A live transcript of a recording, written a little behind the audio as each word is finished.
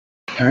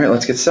All right,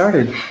 let's get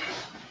started.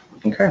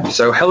 Okay,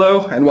 so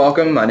hello and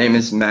welcome. My name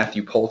is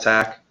Matthew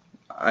Poltak.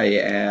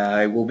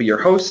 I will be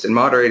your host and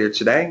moderator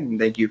today, and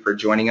thank you for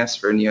joining us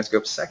for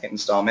Neoscope's second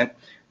installment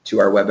to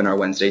our Webinar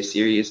Wednesday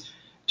series.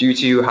 Due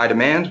to high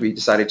demand, we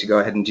decided to go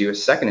ahead and do a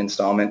second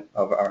installment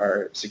of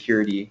our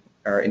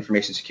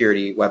information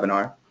security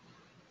webinar.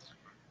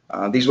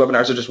 These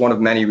webinars are just one of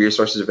many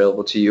resources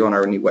available to you on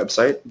our new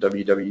website,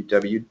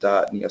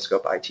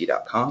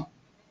 www.neoscopeit.com.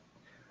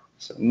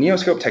 So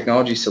Neoscope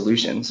Technology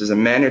Solutions is a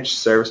managed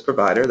service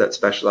provider that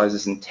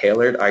specializes in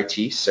tailored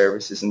IT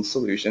services and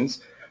solutions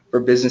for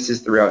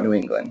businesses throughout New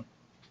England.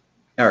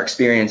 Our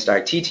experienced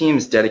IT team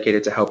is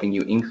dedicated to helping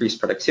you increase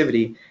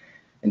productivity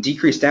and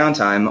decrease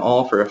downtime,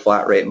 all for a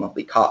flat rate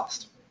monthly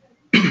cost.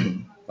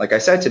 Like I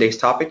said, today's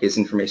topic is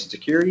information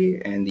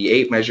security and the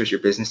 8 measures your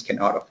business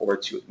cannot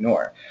afford to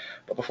ignore.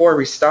 But before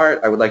we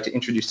start, I would like to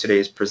introduce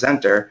today's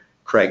presenter,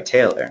 Craig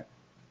Taylor.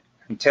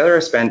 Taylor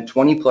has spent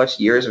 20 plus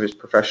years of his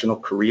professional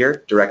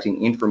career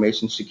directing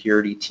information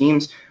security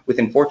teams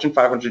within Fortune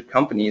 500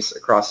 companies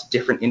across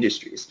different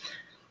industries.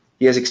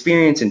 He has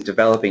experience in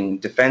developing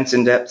defense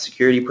in-depth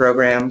security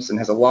programs and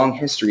has a long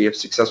history of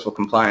successful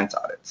compliance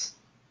audits.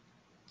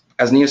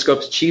 As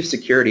Neoscope's Chief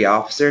Security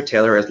Officer,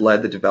 Taylor has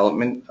led the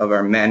development of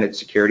our managed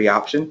security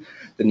option,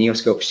 the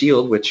Neoscope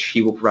Shield, which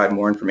he will provide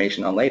more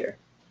information on later.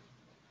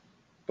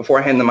 Before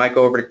I hand the mic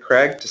over to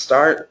Craig to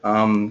start,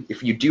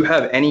 if you do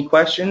have any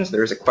questions,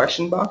 there is a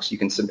question box you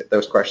can submit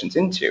those questions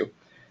into.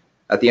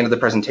 At the end of the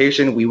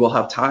presentation, we will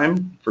have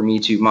time for me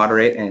to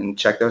moderate and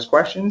check those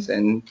questions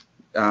and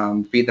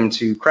feed them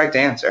to Craig to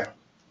answer.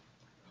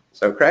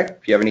 So Craig,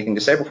 if you have anything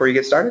to say before you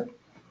get started.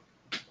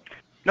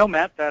 No,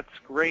 Matt, that's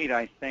great.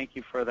 I thank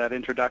you for that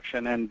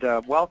introduction, and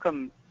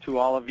welcome to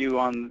all of you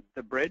on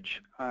the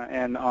bridge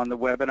and on the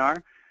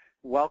webinar.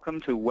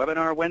 Welcome to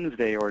Webinar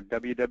Wednesday, or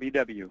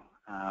WWW.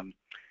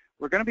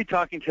 We're going to be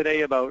talking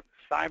today about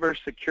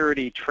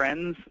cybersecurity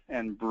trends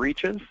and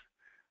breaches.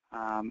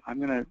 I'm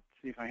going to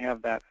see if I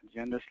have that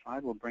agenda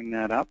slide. We'll bring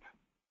that up.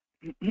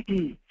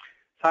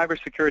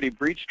 Cybersecurity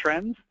breach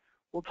trends.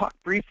 We'll talk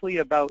briefly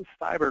about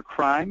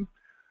cybercrime,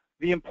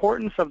 the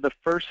importance of the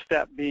first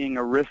step being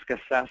a risk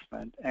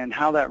assessment, and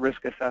how that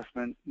risk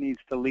assessment needs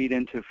to lead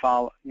into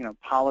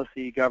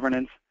policy,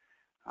 governance,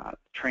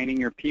 training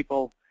your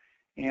people,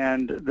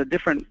 and the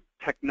different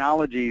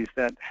technologies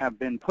that have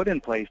been put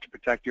in place to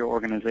protect your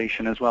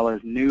organization, as well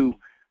as new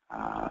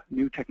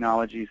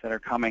technologies that are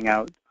coming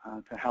out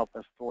to help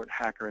us thwart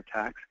hacker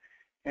attacks.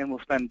 And we'll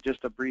spend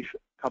just a brief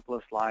couple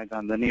of slides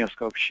on the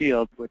Neoscope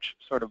Shield, which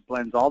sort of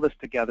blends all this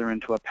together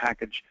into a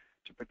package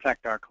to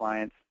protect our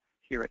clients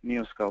here at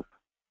Neoscope.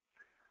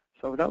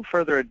 So without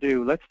further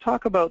ado, let's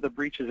talk about the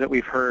breaches that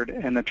we've heard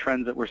and the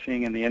trends that we're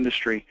seeing in the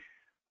industry.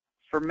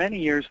 For many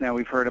years now,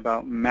 we've heard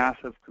about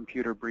massive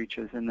computer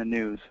breaches in the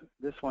news.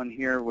 This one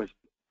here was,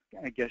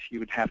 I guess you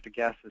would have to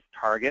guess, is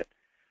Target.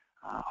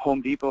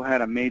 Home Depot had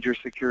a major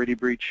security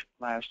breach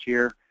last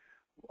year.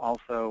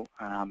 Also,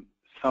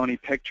 Sony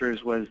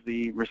Pictures was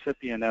the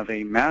recipient of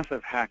a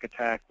massive hack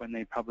attack when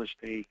they published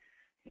a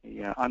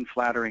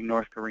unflattering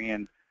North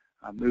Korean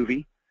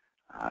movie.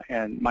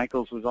 And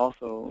Michaels was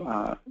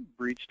also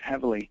breached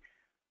heavily.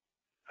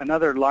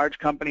 Another large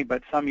company,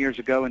 but some years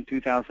ago in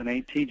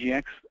 2008,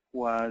 TGX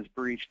was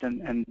breached,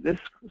 and this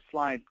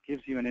slide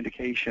gives you an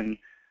indication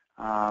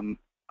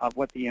of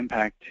what the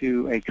impact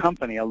to a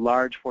company, a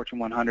large Fortune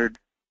 100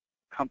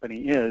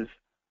 company, is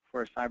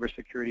for a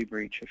cybersecurity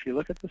breach. If you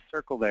look at the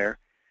circle there,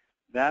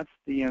 that's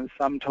the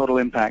sum total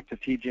impact to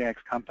TGX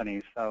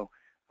companies. So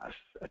a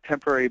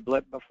temporary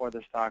blip before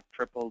the stock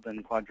tripled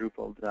and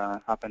quadrupled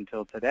up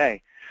until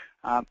today.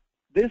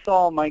 This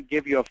all might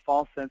give you a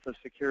false sense of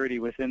security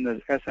within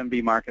the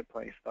SMB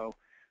marketplace, though,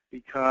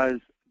 because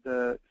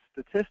the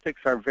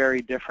statistics are very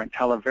different,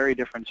 tell a very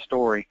different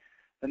story.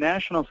 The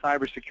National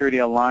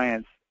Cybersecurity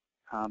Alliance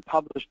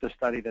published a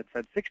study that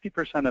said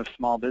 60% of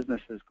small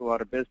businesses go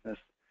out of business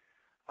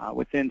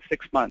within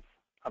 6 months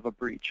of a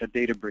breach, a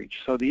data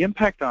breach. So the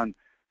impact on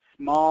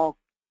small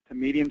to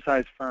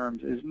medium-sized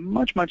firms is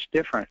much, much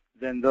different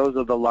than those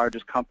of the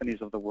largest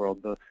companies of the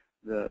world, the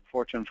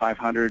Fortune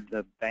 500,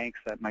 the banks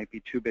that might be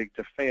too big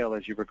to fail,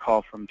 as you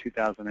recall from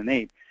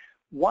 2008.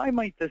 Why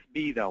might this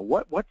be, though?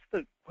 What's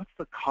the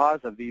cause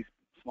of these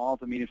small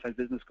to medium-sized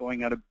business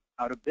going out of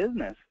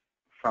business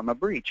from a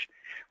breach?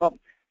 Well,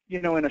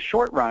 in a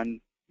short run,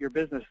 your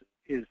business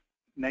is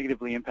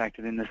negatively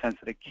impacted in the sense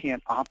that it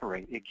can't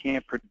operate. It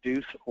can't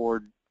produce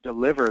or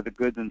deliver the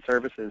goods and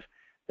services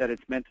that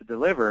it's meant to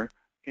deliver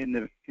in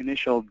the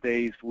initial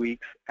days,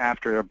 weeks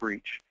after a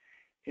breach.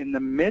 In the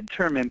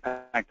midterm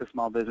impact of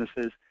small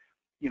businesses,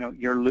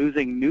 you're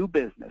losing new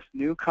business.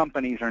 New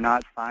companies are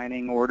not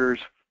signing orders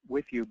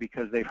with you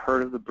because they've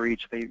heard of the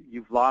breach.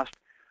 You've lost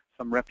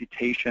some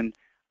reputation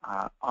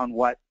on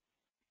what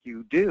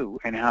you do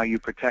and how you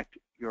protect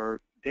your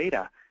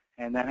data,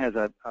 and that has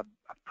a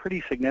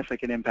pretty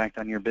significant impact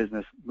on your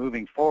business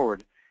moving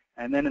forward.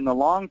 And then in the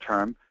long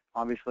term,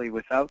 obviously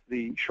without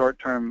the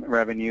short-term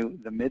revenue,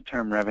 the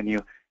midterm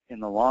revenue,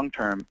 in the long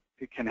term,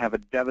 it can have a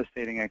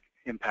devastating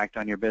impact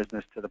on your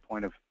business to the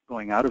point of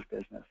going out of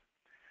business.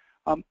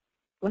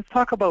 Let's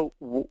talk about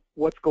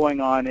what's going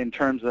on in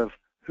terms of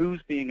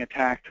who's being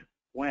attacked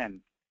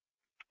when.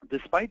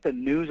 Despite the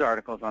news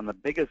articles on the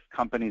biggest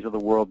companies of the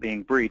world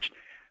being breached,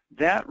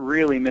 that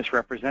really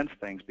misrepresents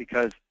things,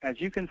 because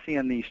as you can see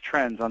in these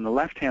trends on the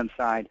left-hand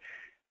side,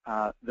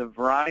 the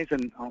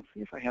Verizon, I'll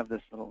see if I have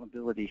this little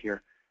ability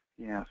here.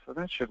 Yeah, so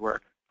that should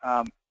work.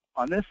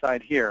 On this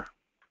side here,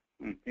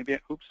 maybe,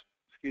 oops,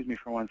 excuse me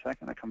for 1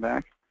 second, I come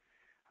back.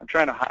 I'm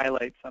trying to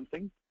highlight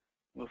something.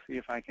 We'll see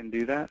if I can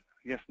do that.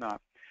 I guess not.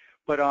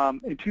 But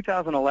in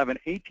 2011,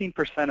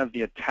 18% of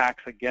the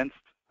attacks against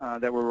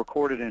that were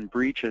recorded in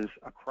breaches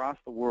across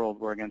the world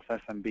were against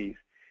SMBs.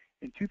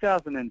 In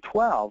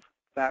 2012,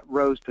 that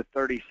rose to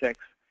 36.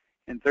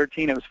 In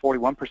 13, it was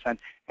 41%.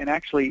 And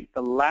actually,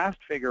 the last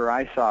figure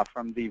I saw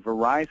from the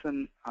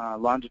Verizon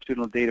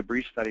longitudinal data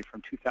breach study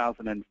from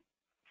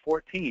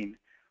 2014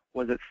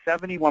 was that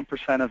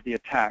 71% of the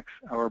attacks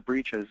or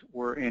breaches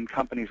were in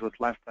companies with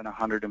less than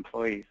 100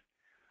 employees.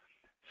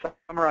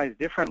 Summarized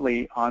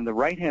differently, on the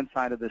right-hand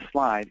side of this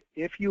slide,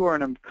 if you are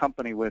in a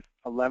company with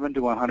 11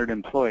 to 100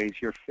 employees,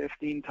 you're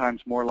 15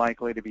 times more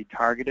likely to be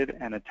targeted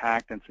and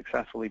attacked and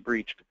successfully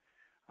breached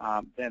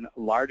than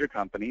larger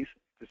companies,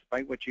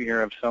 despite what you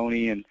hear of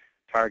Sony and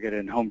Target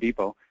and Home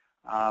Depot,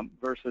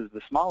 versus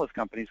the smallest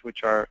companies,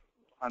 which are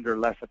under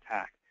less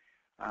attack.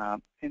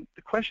 And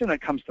the question that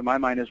comes to my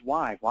mind is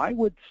why? Why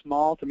would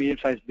small to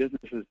medium-sized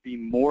businesses be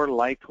more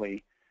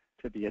likely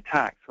to be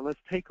attacked? So let's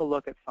take a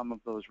look at some of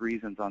those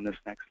reasons on this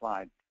next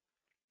slide.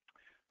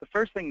 The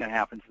first thing that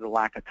happens is a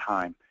lack of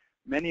time.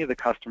 Many of the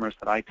customers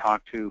that I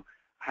talk to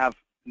have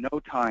no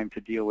time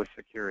to deal with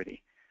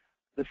security.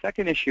 The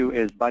second issue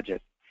is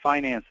budget,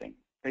 financing.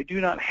 They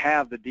do not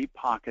have the deep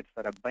pockets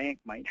that a bank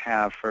might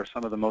have for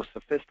some of the most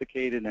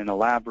sophisticated and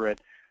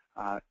elaborate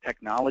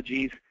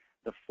technologies.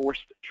 The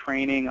forced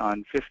training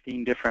on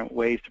 15 different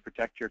ways to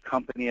protect your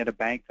company at a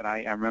bank that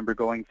I remember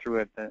going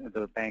through at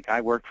the bank I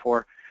worked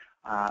for.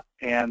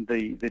 And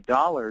the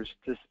dollars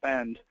to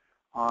spend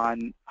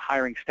on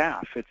hiring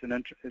staff.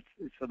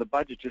 So the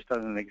budget just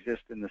doesn't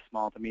exist in the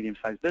small to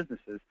medium-sized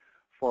businesses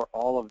for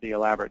all of the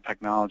elaborate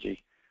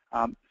technology.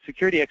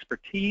 Security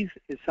expertise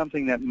is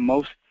something that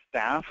most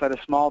staff at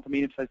a small to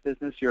medium-sized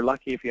business, you're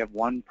lucky if you have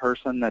one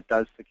person that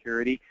does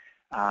security.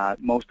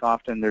 Most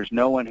often there's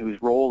no one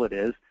whose role it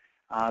is.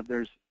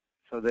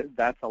 So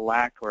that's a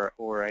lack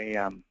or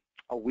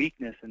a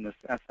weakness in this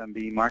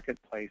SMB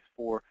marketplace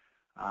for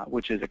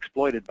which is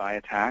exploited by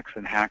attacks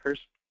and hackers.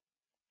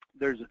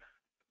 There's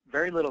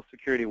very little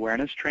security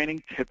awareness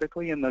training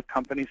typically in the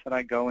companies that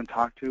I go and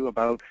talk to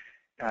about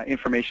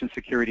information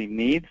security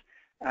needs.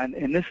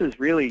 And this is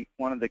really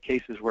one of the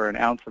cases where an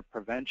ounce of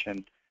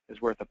prevention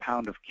is worth a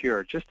pound of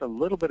cure. Just a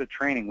little bit of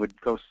training would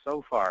go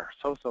so far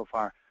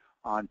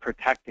on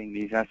protecting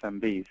these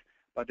SMBs,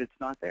 but it's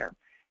not there.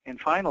 And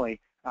finally,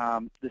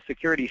 the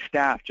security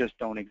staff just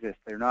don't exist.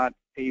 They're not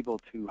able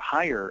to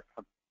hire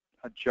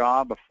a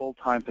job, a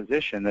full-time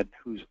position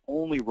whose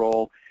only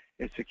role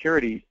is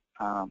security,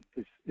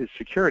 is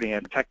security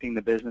and protecting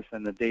the business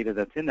and the data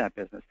that's in that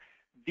business.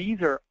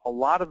 These are a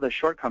lot of the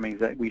shortcomings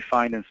that we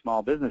find in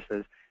small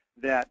businesses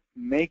that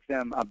make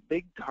them a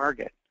big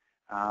target,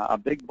 a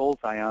big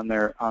bullseye on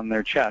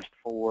their chest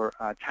for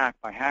attack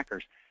by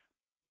hackers.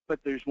 But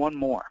there's one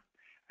more,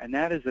 and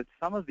that is that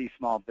some of these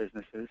small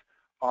businesses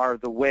are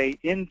the way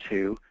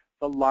into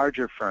the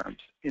larger firms.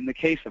 In the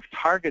case of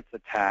Target's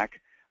attack,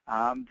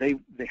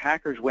 the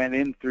hackers went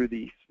in through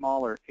the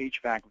smaller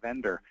HVAC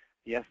vendor,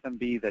 the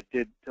SMB that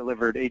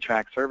delivered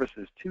HVAC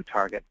services to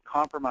Target,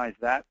 compromised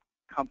that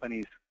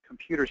company's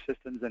computer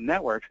systems and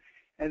networks,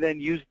 and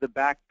then used the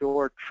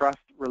backdoor trust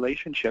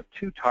relationship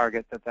to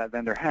Target that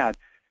vendor had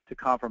to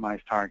compromise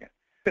Target.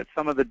 Look at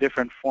some of the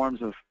different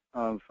forms of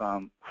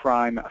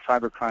crime,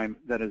 cybercrime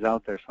that is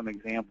out there, some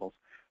examples.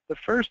 The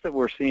first that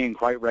we're seeing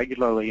quite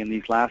regularly in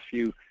these last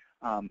few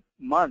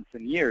months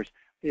and years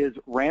is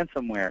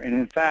ransomware. And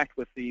in fact,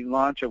 with the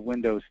launch of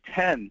Windows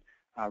 10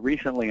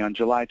 recently on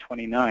July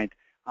 29th,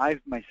 I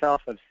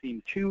myself have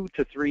seen 2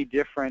 to 3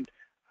 different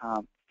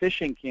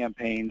phishing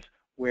campaigns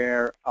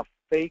where a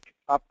fake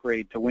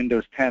upgrade to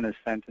Windows 10 is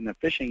sent in a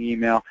phishing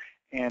email,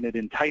 and it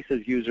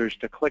entices users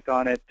to click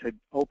on it, to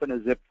open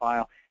a zip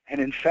file, and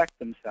infect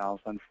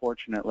themselves,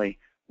 unfortunately,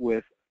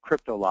 with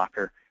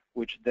CryptoLocker,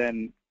 which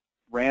then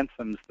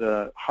ransoms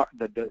the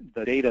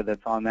data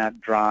that's on that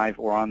drive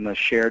or on the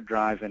shared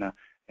drive in a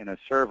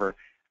server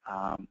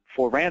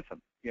for ransom.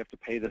 You have to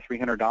pay the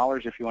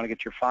 $300 if you want to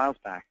get your files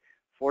back.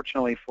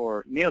 Fortunately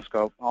for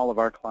Neoscope, all of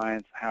our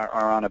clients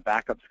are on a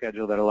backup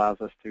schedule that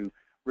allows us to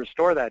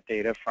restore that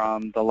data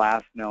from the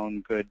last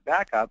known good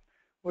backup,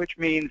 which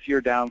means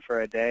you're down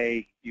for a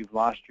day, you've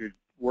lost your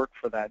work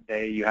for that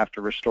day, you have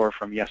to restore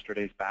from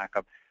yesterday's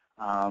backup.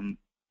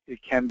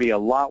 It can be a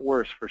lot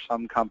worse for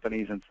some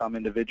companies and some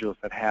individuals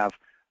that have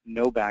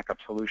no backup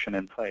solution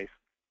in place.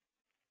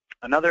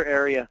 Another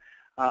area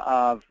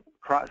of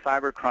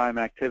cybercrime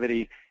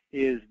activity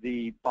is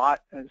the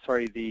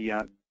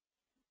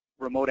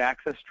remote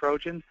access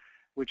Trojan,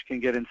 which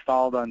can get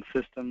installed on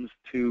systems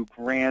to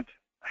grant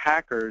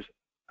hackers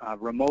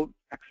remote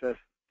access,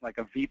 like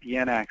a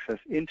VPN access,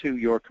 into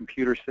your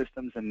computer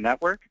systems and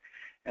network,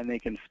 and they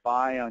can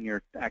spy on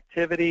your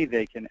activity.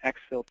 They can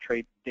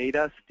exfiltrate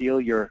data, steal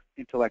your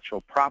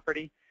intellectual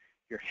property,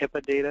 your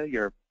HIPAA data,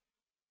 your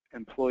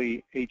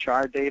employee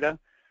HR data,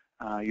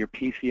 your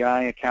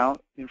PCI account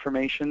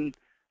information,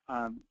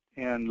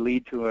 and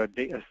lead to a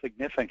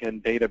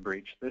significant data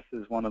breach. This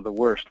is one of the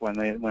worst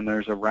when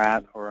there's a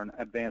RAT or an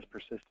advanced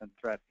persistent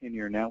threat in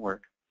your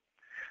network.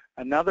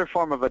 Another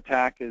form of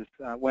attack is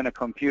when a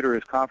computer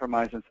is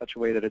compromised in such a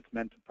way that it's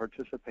meant to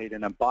participate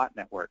in a bot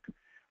network.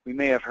 We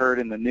may have heard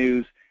in the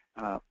news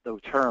the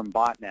term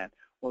botnet.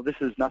 Well, this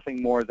is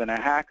nothing more than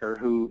a hacker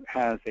who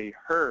has a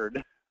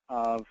herd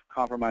of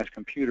compromised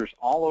computers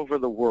all over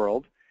the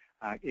world.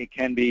 It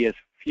can be as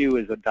few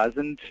as a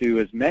dozen to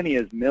as many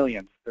as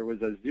millions. There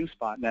was a Zeus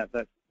botnet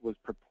that was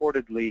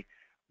purportedly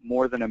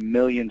more than 1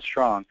 million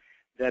strong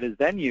that is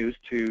then used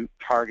to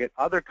target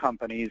other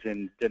companies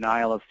in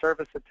denial of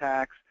service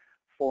attacks,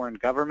 foreign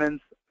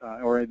governments,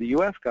 or the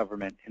U.S.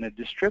 government in a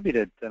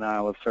distributed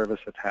denial of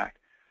service attack.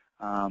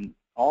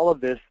 All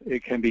of this,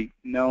 it can be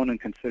known and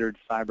considered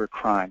cyber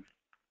crime.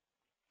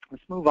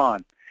 Let's move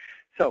on.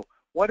 So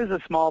what is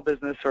a small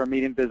business or a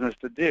medium business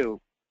to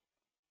do?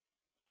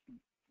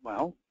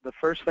 Well, the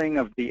first thing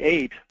of the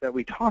 8 that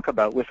we talk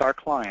about with our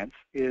clients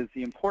is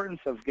the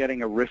importance of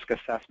getting a risk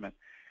assessment.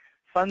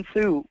 Sun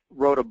Tzu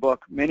wrote a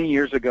book many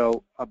years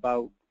ago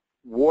about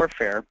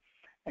warfare,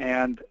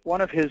 and one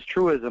of his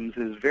truisms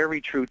is very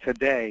true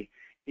today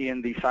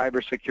in the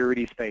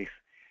cybersecurity space.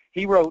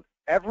 He wrote,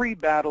 "Every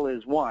battle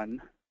is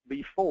won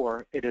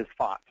before it is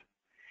fought."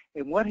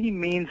 And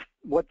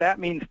what that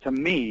means to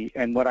me,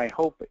 and what I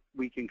hope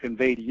we can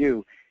convey to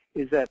you,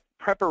 is that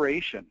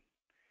preparation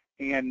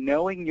and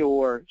knowing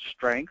your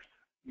strengths,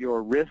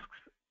 your risks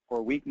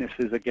or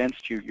weaknesses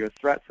against you, your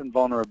threats and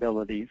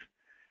vulnerabilities,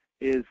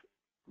 is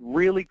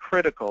really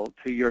critical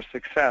to your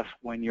success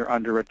when you're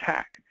under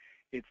attack.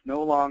 It's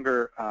no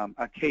longer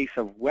a case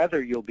of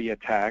whether you'll be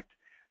attacked,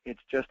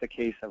 it's just a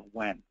case of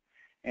when.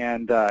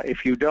 And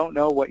if you don't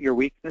know what your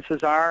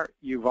weaknesses are,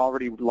 you've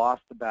already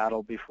lost the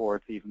battle before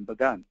it's even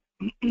begun.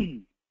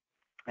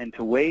 And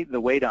the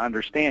way to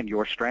understand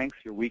your strengths,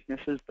 your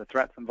weaknesses, the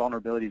threats and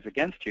vulnerabilities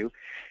against you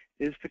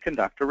is to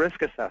conduct a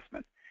risk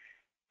assessment.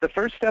 The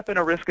first step in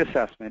a risk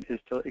assessment is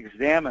to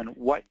examine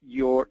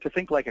to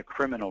think like a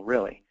criminal,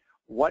 really.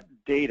 What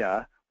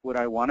data would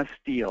I want to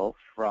steal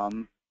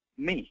from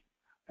me?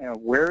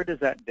 Where does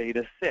that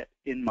data sit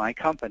in my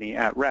company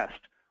at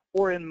rest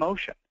or in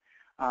motion?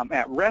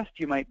 At rest,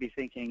 you might be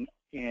thinking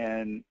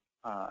in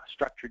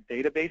structured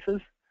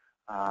databases,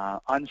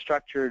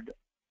 unstructured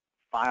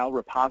file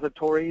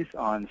repositories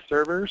on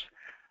servers.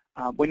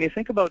 When you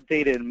think about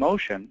data in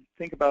motion,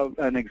 think about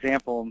an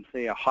example,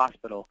 say a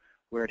hospital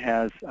where it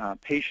has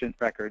patient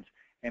records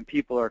and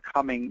people are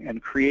coming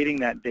and creating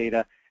that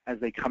data as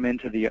they come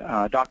into the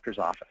doctor's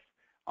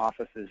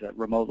offices at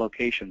remote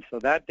locations. So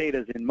that data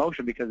is in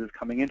motion because it's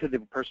coming into the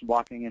person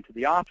walking into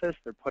the office.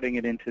 They're putting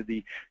it into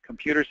the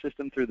computer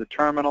system through the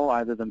terminal,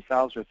 either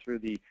themselves or through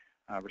the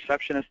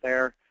receptionist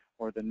there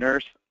or the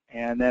nurse,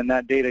 and then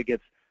that data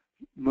gets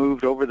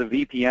moved over the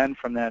VPN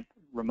from that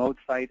remote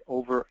site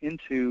over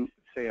into,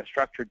 say, a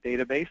structured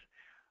database.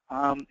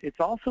 It's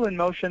also in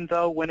motion,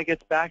 though, when it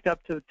gets backed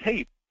up to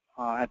tape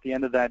at the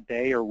end of that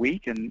day or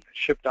week and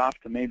shipped off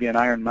to maybe an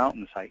Iron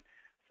Mountain site.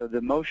 So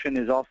the motion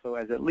is also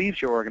as it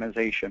leaves your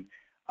organization.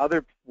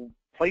 Other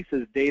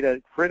places,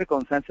 data, critical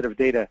and sensitive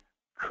data,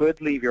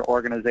 could leave your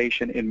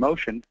organization in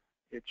motion.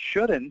 It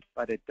shouldn't,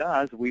 but it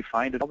does. We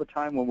find it all the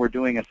time when we're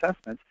doing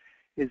assessments,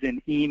 is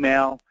in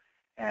email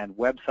and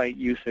website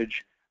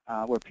usage,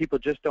 where people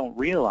just don't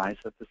realize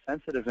that the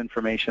sensitive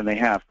information they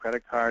have,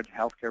 credit cards,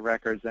 healthcare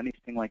records,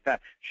 anything like that,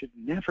 should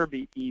never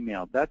be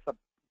emailed. That's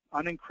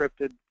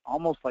unencrypted,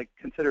 almost like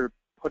consider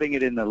putting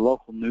it in the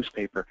local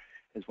newspaper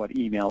is what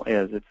email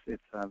is.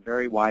 It's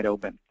very wide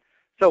open.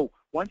 So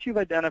once you've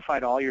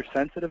identified all your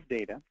sensitive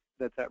data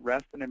that's at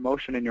rest and in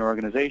motion in your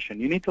organization,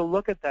 you need to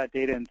look at that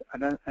data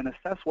and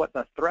assess what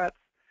the threats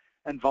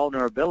and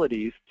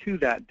vulnerabilities to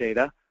that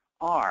data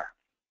are.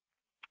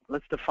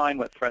 Let's define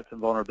what threats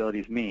and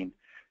vulnerabilities mean.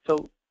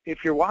 So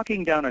if you're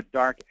walking down a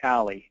dark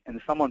alley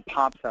and someone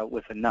pops out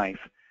with a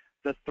knife,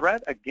 the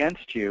threat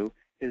against you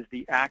is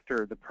the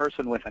actor, the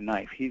person with a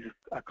knife. He's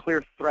a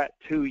clear threat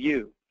to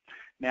you.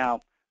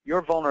 Now,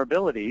 your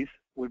vulnerabilities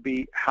would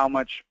be how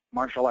much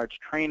martial arts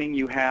training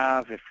you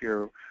have. If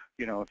you're,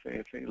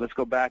 let's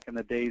go back in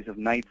the days of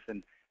knights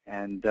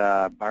and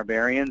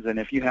barbarians, and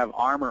if you have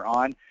armor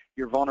on,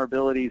 your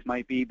vulnerabilities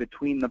might be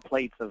between the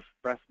plates of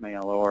breast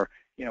mail, or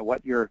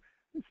what your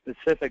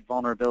specific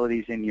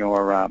vulnerabilities in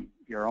your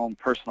own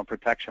personal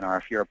protection are.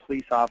 If you're a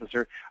police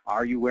officer,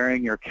 are you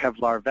wearing your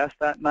Kevlar vest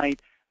that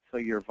night so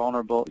you're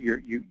vulnerable?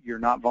 You're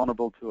not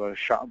vulnerable to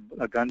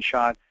a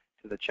gunshot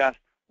to the chest,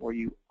 or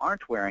you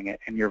aren't wearing it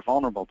and you're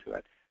vulnerable to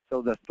it.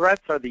 So the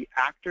threats are the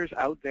actors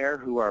out there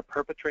who are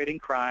perpetrating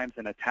crimes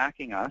and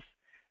attacking us,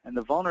 And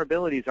the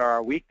vulnerabilities are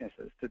our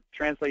weaknesses. To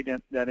translate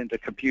that into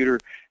computer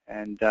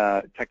and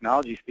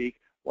technology speak,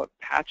 what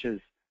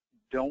patches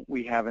don't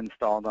we have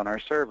installed on our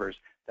servers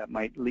that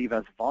might leave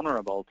us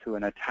vulnerable to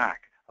an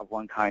attack of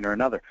one kind or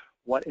another?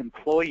 What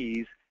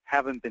employees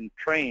haven't been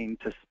trained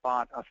to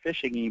spot a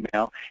phishing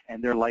email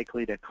and they're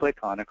likely to click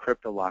on a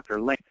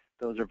CryptoLocker link?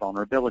 Those are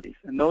vulnerabilities.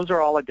 And those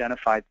are all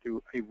identified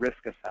through a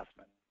risk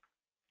assessment.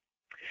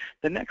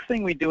 The next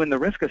thing we do in the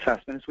risk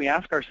assessment is we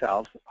ask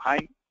ourselves,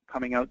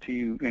 coming out to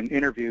you and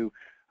interview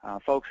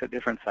folks at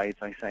different sites,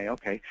 I say,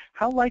 okay,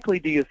 how likely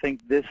do you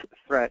think this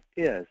threat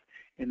is?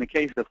 In the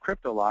case of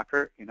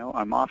CryptoLocker,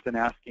 I'm often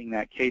asking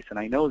that case, and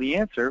I know the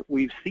answer.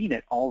 We've seen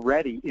it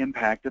already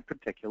impact a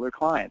particular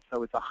client,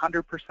 so it's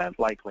 100%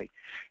 likely.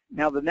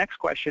 Now, the next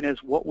question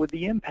is, what would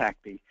the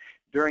impact be?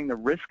 During the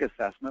risk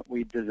assessment,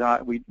 we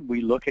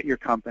look at your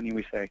company,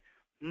 we say,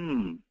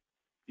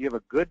 you have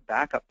a good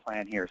backup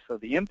plan here. So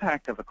the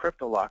impact of a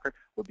CryptoLocker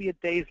would be a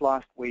day's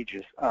lost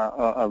wages,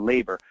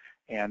 labor,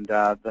 and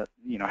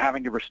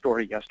having to restore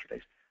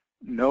yesterday's.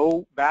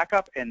 No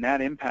backup, and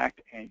that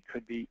impact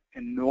could be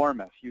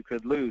enormous. You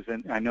could lose.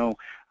 And I know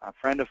a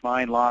friend of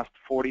mine lost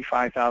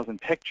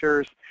 45,000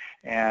 pictures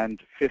and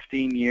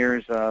 15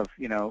 years of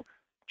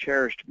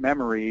cherished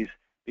memories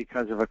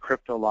because of a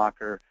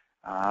CryptoLocker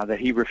that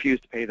he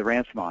refused to pay the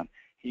ransom on.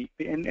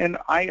 And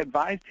I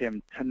advised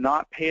him to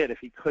not pay it if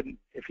he could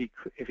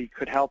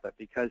help it,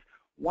 because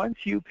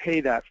once you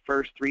pay that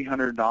first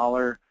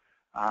 $300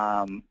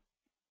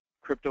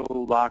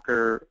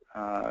 CryptoLocker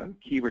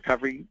key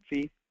recovery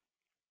fee,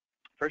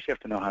 first you have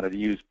to know how to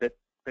use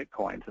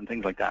Bitcoins and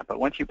things like that. But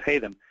once you pay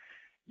them,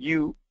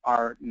 you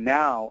are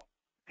now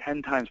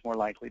 10 times more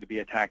likely to be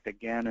attacked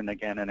again and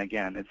again and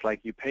again. It's like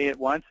you pay it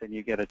once and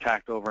you get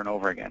attacked over and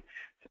over again.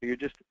 So you're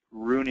just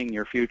ruining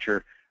your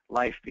future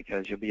life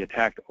because you'll be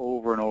attacked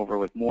over and over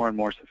with more and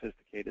more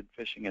sophisticated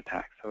phishing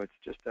attacks. So it's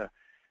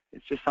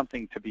just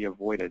something to be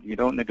avoided. You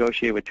don't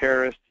negotiate with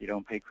terrorists. You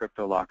don't pay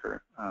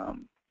CryptoLocker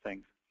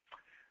things.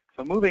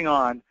 So moving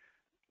on,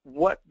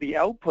 what the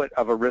output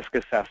of a risk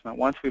assessment,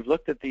 once we've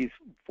looked at these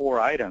 4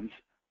 items,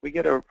 we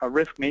get a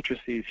risk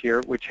matrices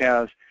here, which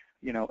has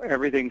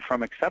everything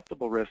from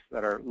acceptable risks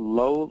that are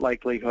low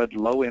likelihood,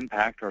 low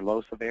impact, or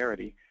low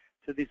severity,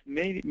 to these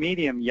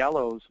medium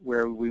yellows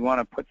where we want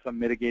to put some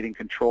mitigating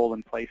control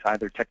in place,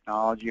 either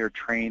technology or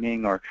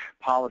training or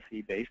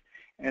policy-based.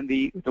 And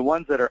the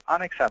ones that are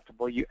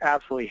unacceptable, you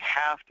absolutely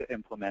have to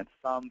implement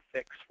some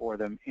fix for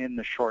them in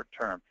the short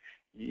term.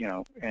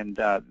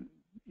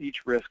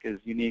 Each risk is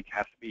unique,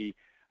 has to be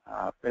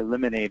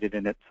eliminated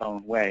in its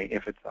own way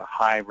if it's a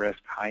high risk,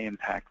 high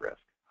impact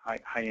risk,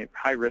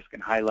 high risk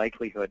and high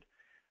likelihood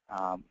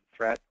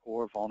threat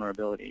or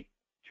vulnerability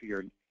to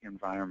your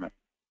environment.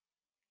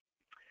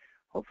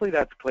 Hopefully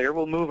that's clear.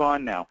 We'll move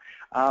on now.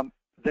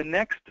 The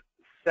next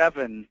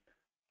 7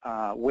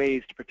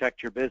 ways to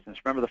protect your business.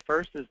 Remember, the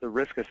first is the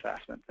risk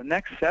assessment. The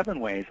next 7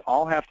 ways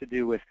all have to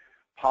do with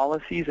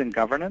policies and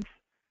governance,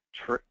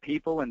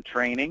 people and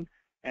training,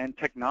 and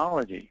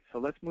technology. So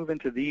let's move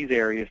into these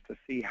areas to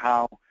see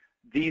how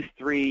these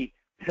 3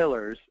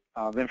 pillars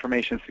of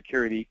information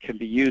security can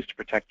be used to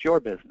protect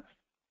your business.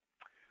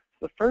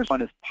 The first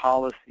one is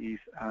policies.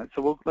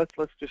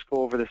 Let's just go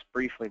over this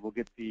briefly. We'll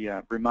get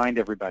remind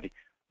everybody.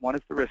 1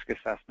 is the risk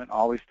assessment,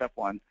 always step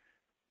 1.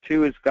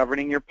 2 is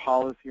governing your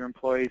policy, your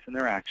employees, and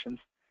their actions.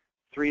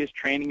 3 is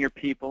training your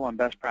people on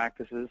best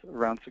practices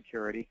around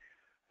security.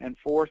 And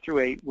 4 through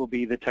 8 will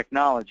be the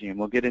technology, and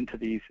we'll get into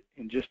these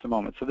in just a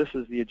moment. So this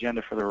is the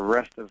agenda for the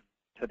rest of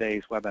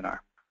today's webinar.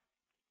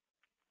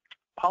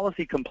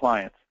 Policy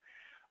compliance.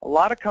 A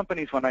lot of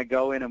companies, when I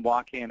go in and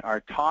walk in,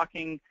 are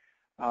talking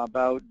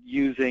about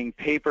using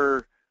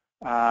paper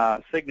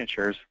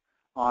signatures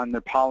on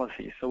their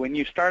policies. So when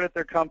you start at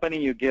their company,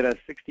 you get a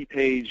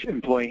 60-page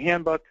employee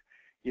handbook.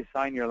 You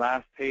sign your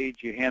last page,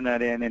 you hand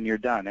that in, and you're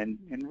done. And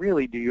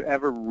really, do you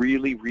ever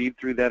really read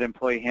through that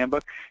employee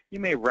handbook? You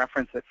may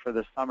reference it for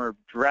the summer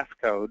dress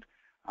code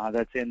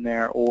that's in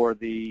there, or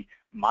the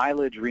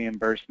mileage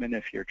reimbursement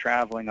if you're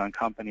traveling on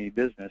company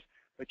business,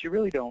 but you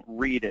really don't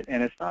read it,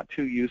 and it's not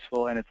too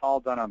useful, and it's all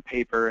done on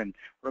paper, and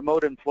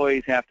remote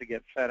employees have to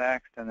get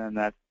FedExed, and then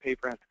that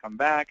paper has to come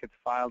back. It's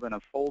filed in a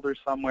folder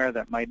somewhere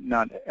that might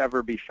not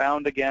ever be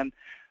found again.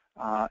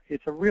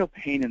 It's a real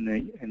pain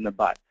in the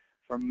butt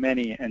for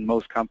many and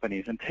most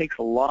companies, and takes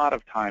a lot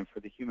of time for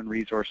the human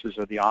resources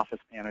or the office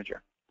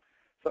manager.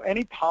 So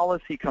any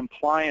policy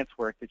compliance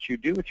work that you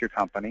do with your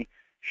company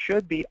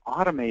should be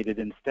automated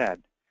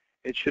instead.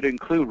 It should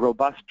include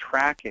robust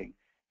tracking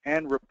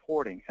and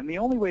reporting. And the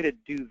only way to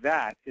do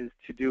that is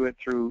to do it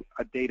through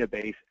a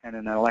database and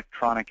an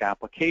electronic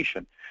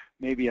application,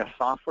 maybe a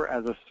software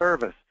as a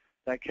service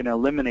that can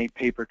eliminate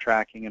paper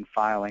tracking and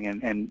filing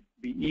and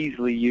be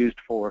easily used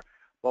for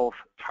both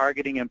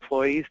targeting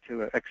employees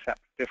to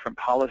accept different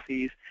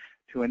policies,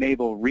 to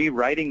enable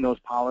rewriting those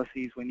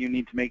policies when you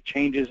need to make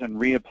changes and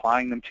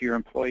reapplying them to your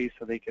employees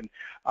so they can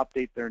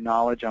update their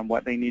knowledge on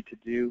what they need to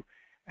do,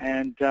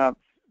 and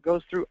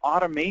goes through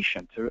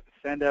automation to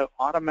send out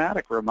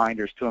automatic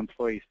reminders to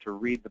employees to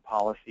read the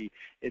policy.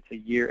 It's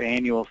a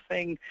annual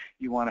thing.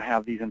 You want to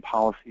have these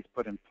policies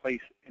put in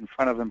place in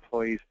front of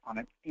employees on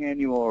an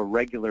annual or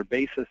regular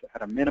basis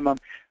at a minimum.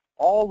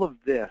 All of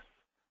this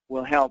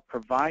will help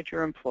provide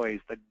your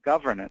employees the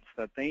governance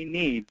that they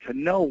need to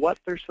know what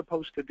they're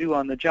supposed to do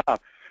on the job.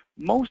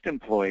 Most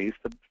employees,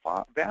 the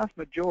vast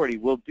majority,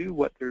 will do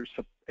what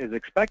is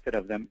expected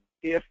of them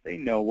if they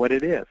know what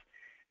it is.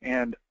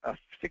 And a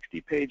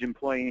 60-page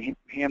employee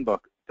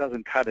handbook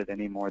doesn't cut it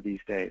anymore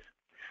these days.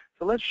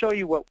 So let's show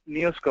you what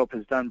Neoscope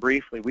has done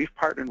briefly. We've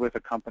partnered with a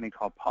company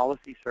called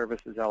Policy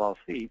Services,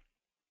 LLC.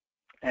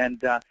 And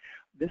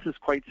this is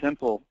quite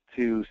simple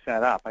to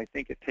set up. I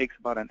think it takes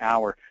about an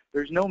hour.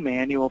 There's no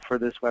manual for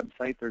this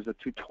website. There's a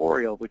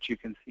tutorial, which you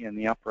can see on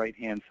the upper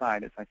right-hand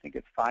side. I think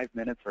it's 5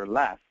 minutes or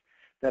less,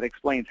 that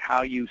explains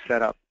how you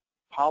set up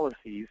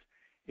policies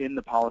in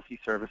the Policy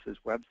Services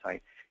website.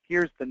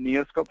 Here's the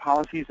Neoscope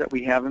policies that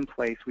we have in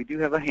place. We do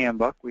have a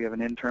handbook. We have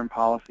an intern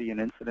policy, an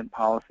incident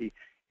policy,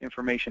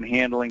 information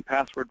handling,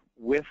 password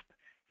WISP.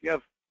 If you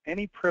have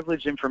any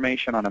privileged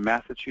information on a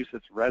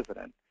Massachusetts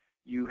resident,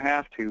 you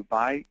have to,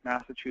 by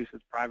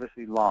Massachusetts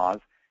privacy laws,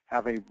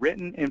 have a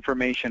written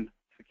information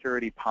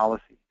security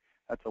policy.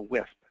 That's a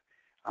WISP.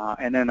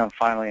 And then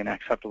finally, an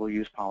acceptable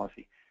use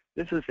policy.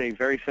 This is a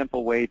very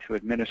simple way to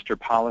administer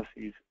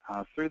policies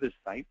through this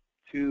site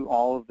to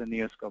all of the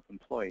Neoscope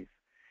employees.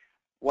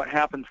 What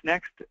happens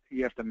next,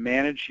 you have to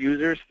manage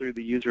users through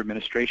the user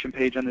administration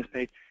page on this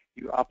page.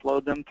 You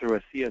upload them through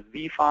a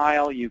CSV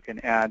file. You can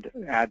add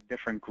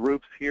different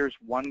groups. Here's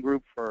one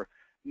group for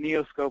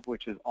Neoscope,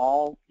 which is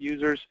all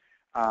users.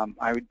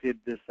 I did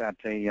this at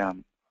a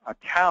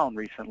town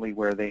recently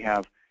where they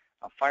have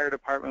a fire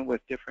department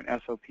with different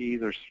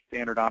SOPs or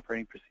standard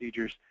operating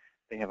procedures.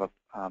 They have a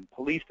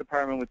police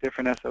department with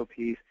different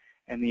SOPs,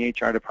 and the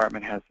HR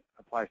department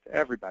applies to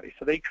everybody.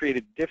 So they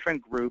created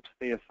different groups.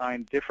 They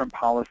assigned different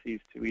policies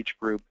to each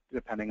group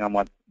depending on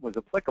what was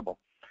applicable.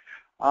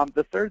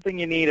 The third thing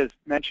you need, as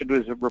mentioned,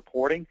 was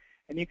reporting.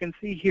 And you can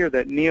see here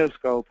that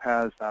Neoscope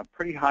has a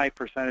pretty high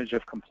percentage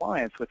of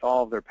compliance with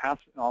all their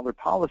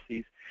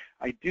policies.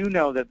 I do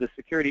know that the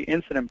security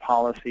incident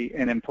policy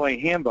and employee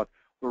handbook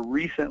were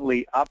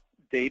recently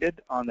updated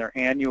on their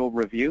annual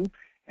review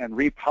and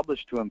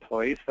republished to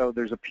employees. So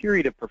there's a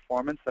period of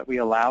performance that we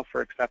allow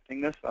for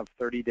accepting this of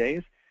 30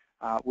 days.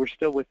 We're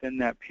still within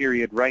that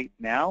period right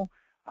now,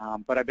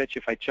 but I bet you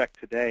if I checked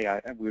today,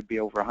 we would be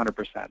over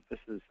 100%. This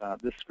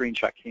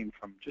screenshot came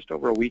from just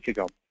over a week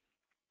ago.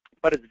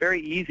 But it's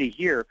very easy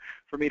here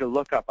for me to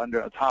look up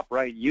under the top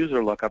right,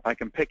 user lookup. I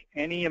can pick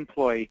any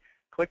employee,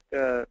 put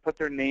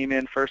their name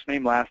in, first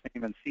name, last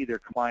name, and see their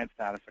compliance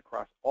status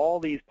across all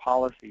these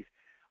policies.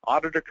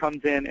 Auditor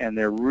comes in, and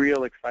they're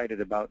real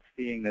excited about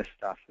seeing this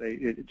stuff.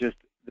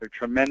 They're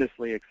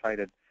tremendously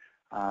excited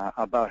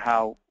about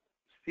how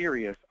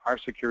serious our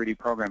security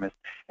program is.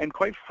 And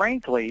quite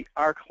frankly,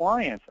 our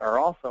clients are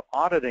also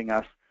auditing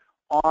us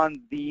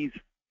on these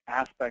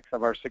aspects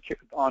of our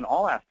on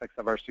all aspects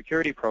of our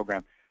security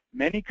program.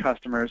 Many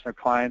customers or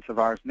clients of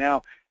ours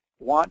now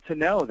want to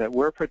know that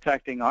we're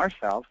protecting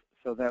ourselves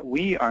so that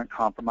we aren't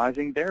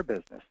compromising their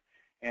business.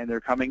 And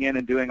they're coming in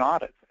and doing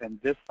audits. And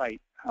this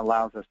site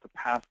allows us to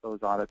pass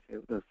those audits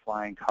with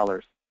flying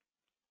colors.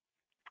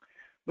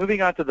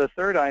 Moving on to the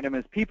third item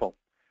is people.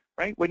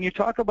 Right? When you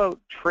talk about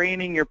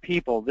training your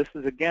people, this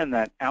is, again,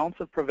 that ounce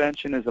of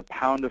prevention is a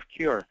pound of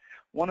cure.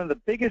 One of the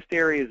biggest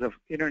areas of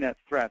internet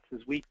threats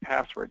is weak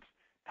passwords.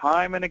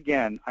 Time and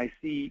again, I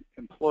see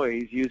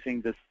employees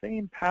using the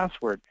same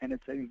password, and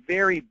it's a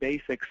very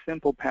basic,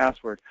 simple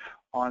password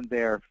on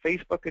their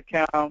Facebook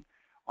account,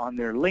 on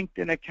their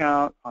LinkedIn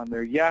account, on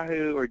their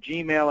Yahoo or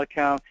Gmail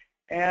account,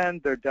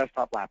 and their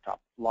desktop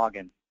laptop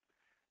login.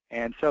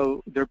 And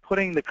so they're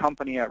putting the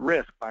company at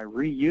risk by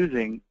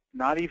reusing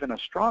not even a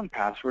strong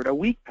password, a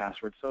weak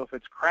password. So if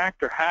it's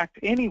cracked or hacked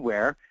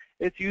anywhere,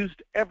 it's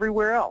used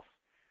everywhere else.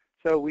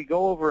 So we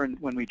go over and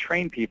when we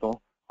train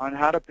people on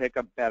how to pick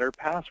a better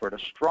password, a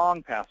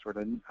strong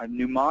password, a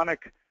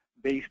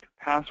mnemonic-based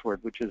password,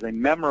 which is a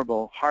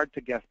memorable,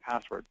 hard-to-guess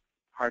password,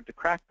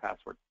 hard-to-crack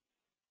password.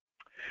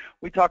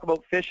 We talk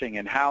about phishing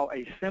and how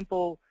a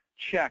simple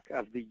check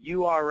of the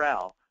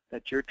URL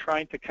that you're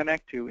trying to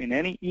connect to in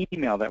any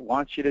email that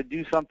wants you to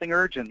do something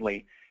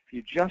urgently, if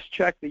you just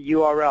check the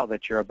URL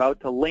that you're about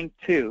to link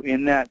to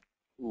in that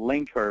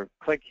link or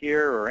click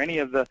here or any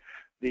of the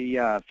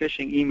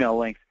phishing email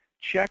links,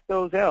 check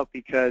those out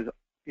because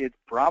it's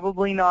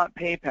probably not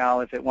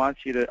PayPal if it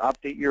wants you to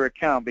update your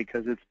account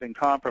because it's been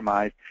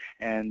compromised,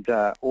 and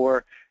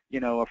or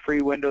a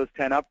free Windows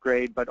 10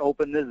 upgrade, but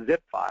open this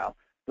zip file.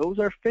 Those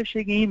are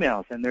phishing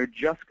emails, and they're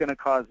just going to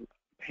cause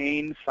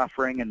pain,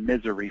 suffering, and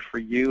misery for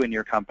you and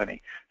your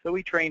company. So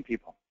we train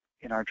people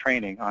in our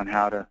training on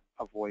how to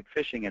avoid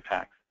phishing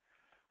attacks.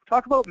 We'll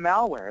talk about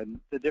malware and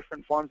the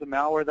different forms of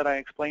malware that I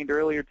explained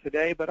earlier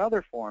today, but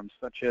other forms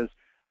such as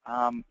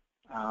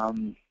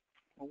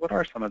what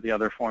are some of the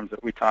other forms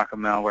that we talk of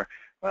malware?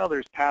 Well,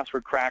 there's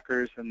password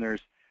crackers, and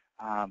there's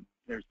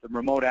there's the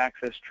remote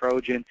access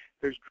Trojan,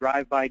 there's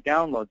drive-by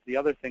downloads. The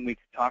other thing we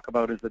could talk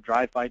about is the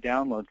drive-by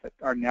downloads that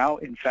are now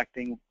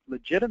infecting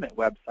legitimate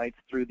websites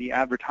through the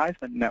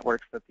advertisement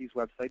networks that these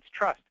websites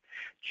trust.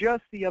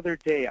 Just the other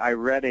day, I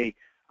read a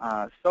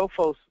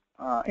Sophos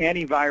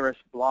antivirus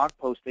blog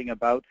posting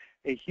about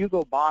a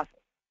Hugo Boss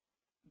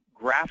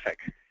graphic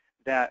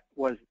that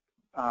was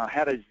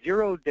had a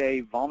 0-day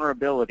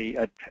vulnerability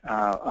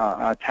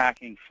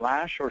attacking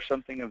Flash or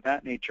something of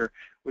that nature,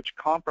 which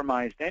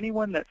compromised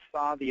anyone that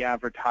saw the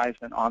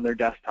advertisement on their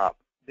desktop.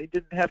 They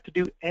didn't have to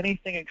do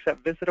anything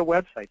except visit a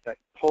website that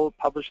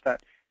published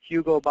that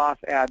Hugo Boss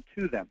ad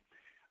to them.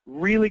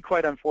 Really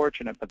quite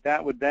unfortunate, but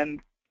that would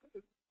then,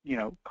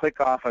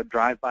 click off a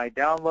drive-by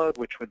download,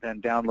 which would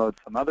then download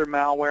some other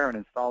malware and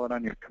install it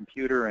on your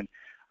computer and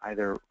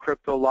either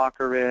crypto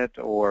locker it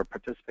or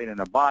participate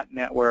in a bot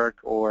network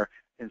or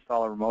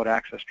install a remote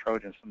access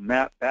Trojan. Some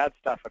bad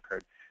stuff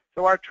occurred.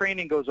 So our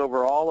training goes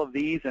over all of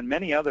these and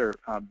many other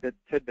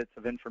tidbits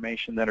of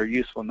information that are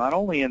useful not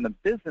only in the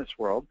business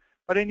world,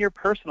 but in your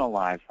personal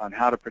lives on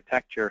how to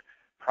protect your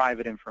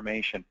private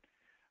information.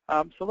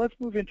 So let's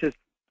move into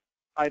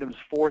items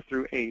 4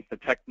 through 8, the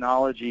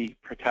technology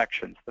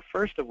protections. The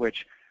first of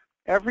which,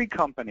 every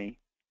company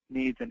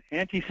needs an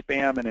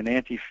anti-spam and an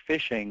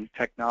anti-phishing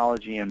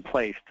technology in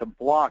place to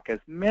block as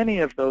many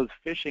of those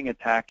phishing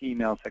attack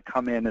emails that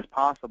come in as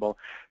possible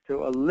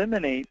to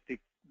eliminate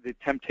the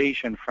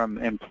temptation from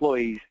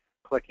employees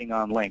clicking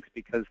on links.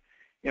 Because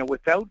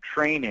without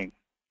training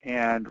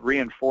and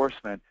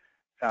reinforcement,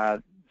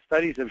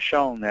 studies have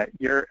shown that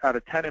out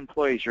of 10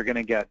 employees, you're going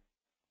to get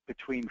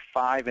between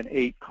 5 and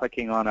 8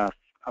 clicking on a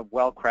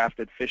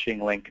well-crafted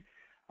phishing link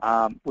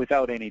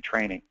without any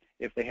training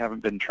if they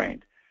haven't been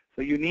trained.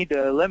 So you need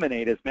to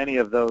eliminate as many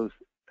of those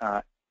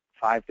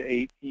 5 to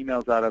 8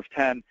 emails out of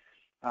 10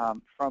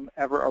 from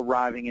ever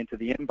arriving into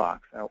the inbox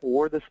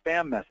or the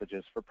spam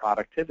messages for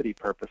productivity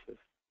purposes.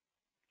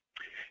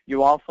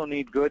 You also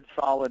need good,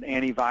 solid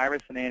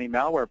antivirus and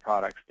anti-malware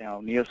products.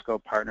 Now,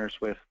 Neoscope partners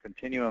with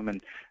Continuum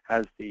and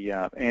has the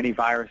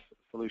antivirus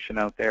solution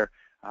out there,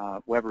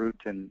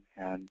 WebRoot and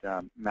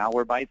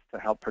Malwarebytes to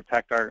help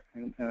protect our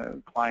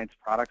clients'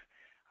 products.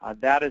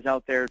 That is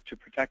out there to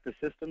protect the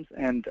systems,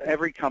 and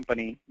every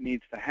company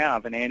needs to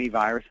have an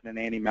antivirus and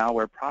an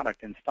anti-malware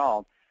product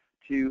installed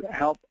to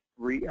help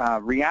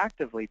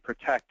reactively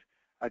protect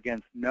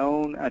against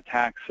known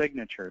attack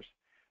signatures.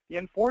 The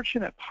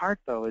unfortunate part,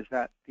 though, is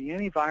that the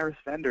antivirus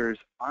vendors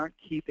aren't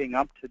keeping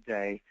up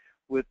today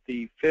with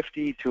the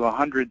 50 to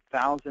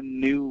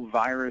 100,000 new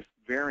virus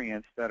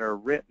variants that are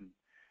written.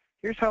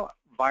 Here's how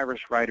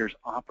virus writers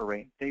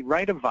operate. They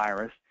write a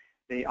virus,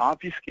 they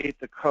obfuscate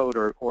the code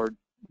or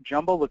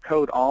jumble the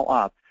code all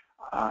up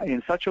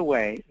in such a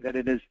way that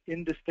it is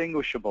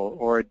indistinguishable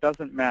or it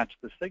doesn't match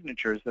the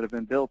signatures that have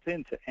been built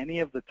into any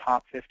of the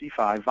top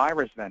 55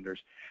 virus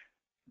vendors.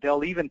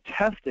 They'll even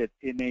test it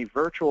in a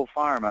virtual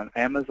farm on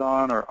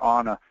Amazon or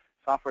on a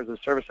software as a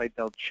service site.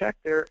 They'll check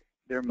their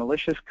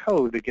malicious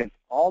code against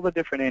all the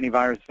different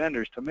antivirus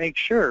vendors to make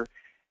sure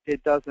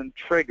it doesn't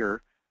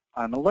trigger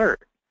an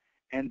alert.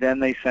 And then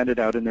they send it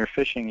out in their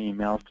phishing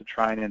emails to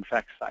try and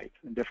infect sites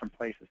in different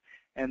places.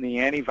 And the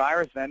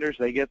antivirus vendors,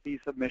 they get these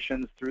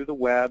submissions through the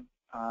web,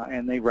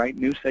 and they write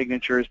new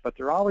signatures, but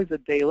they're always a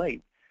day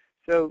late.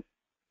 So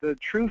the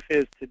truth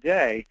is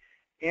today,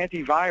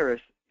 antivirus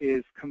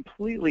is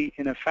completely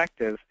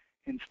ineffective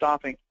in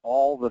stopping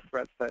all the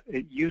threats that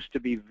it used to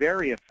be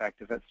very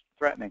effective at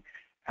threatening,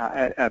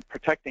 at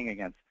protecting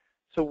against.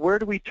 So where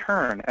do we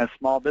turn as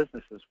small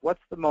businesses?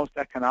 What's the most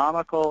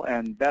economical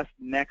and best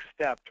next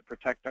step to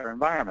protect our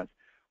environments?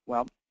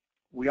 Well,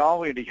 we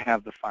already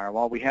have the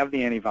firewall. We have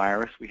the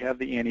antivirus. We have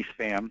the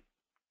anti-spam.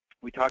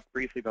 We talked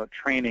briefly about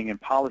training and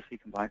policy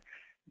compliance.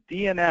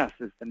 DNS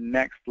is the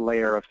next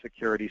layer of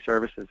security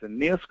services,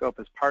 and Neoscope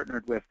has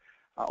partnered with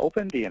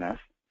OpenDNS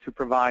to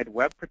provide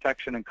web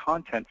protection and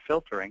content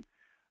filtering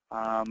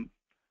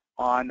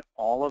on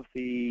all of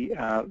the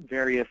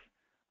various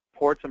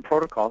ports and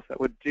protocols that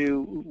would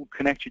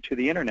connect you to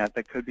the internet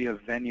that could be a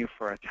venue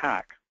for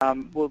attack.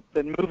 Well,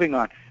 then moving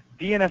on.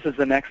 DNS is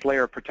the next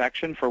layer of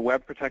protection for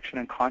web protection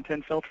and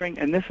content filtering,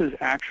 and this is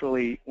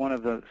actually one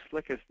of the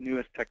slickest,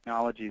 newest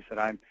technologies that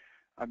I'm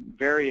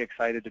very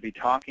excited to be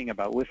talking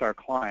about with our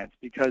clients,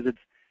 because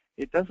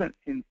it doesn't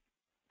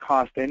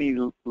cost any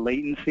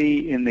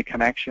latency in the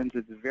connections.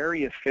 It's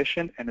very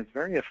efficient and it's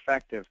very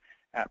effective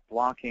at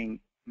blocking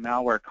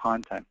malware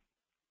content.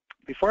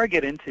 Before I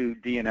get into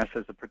DNS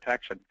as a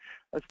protection,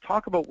 let's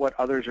talk about what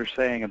others are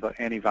saying about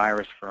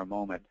antivirus for a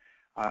moment.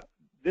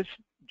 This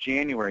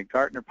January,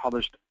 Gartner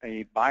published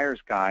a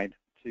buyer's guide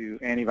to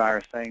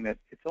antivirus saying that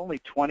it's only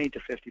 20 to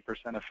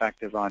 50%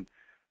 effective on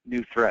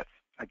new threats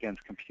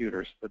against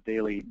computers, the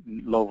daily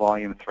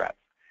low-volume threats.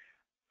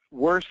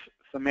 Worse,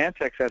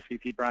 Symantec's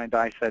SVP Brian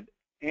Dye said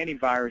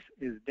antivirus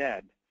is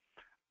dead.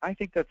 I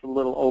think that's a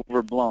little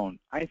overblown.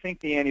 I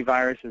think the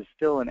antivirus is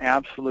still an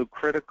absolute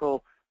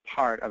critical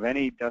part of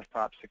any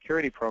desktop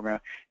security program.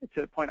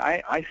 To the point,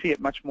 I see it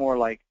much more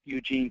like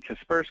Eugene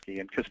Kaspersky,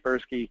 and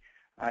Kaspersky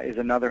is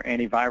another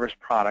antivirus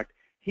product.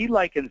 He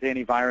likens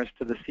antivirus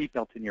to the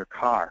seatbelt in your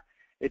car.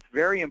 It's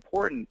very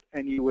important,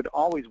 and you would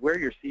always wear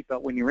your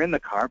seatbelt when you're in the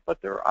car,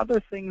 but there are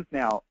other things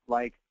now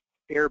like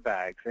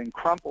airbags and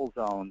crumple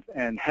zones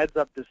and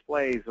heads-up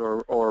displays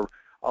or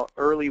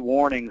early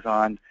warnings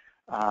on,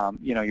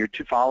 you're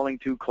following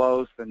too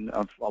close and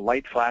a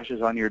light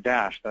flashes on your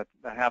dash. That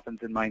happens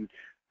in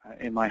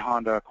my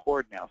Honda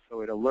Accord now,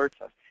 so it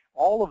alerts us.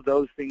 All of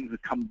those things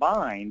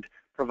combined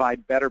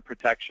provide better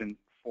protection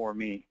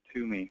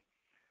to me.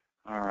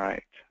 All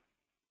right.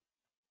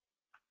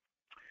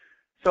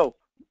 So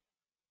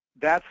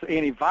that's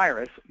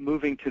antivirus.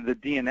 Moving to the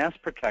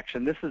DNS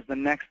protection, this is the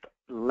next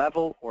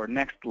level or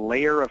next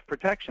layer of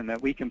protection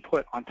that we can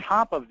put on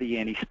top of the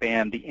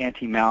anti-spam, the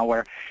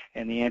anti-malware,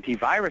 and the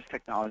antivirus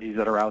technologies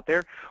that are out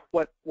there.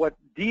 What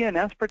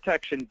DNS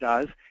protection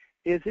does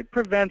is it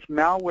prevents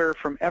malware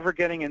from ever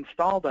getting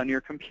installed on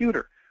your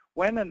computer.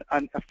 When a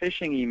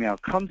phishing email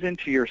comes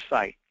into your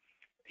site,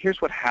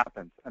 here's what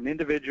happens. An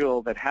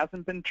individual that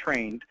hasn't been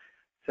trained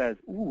says,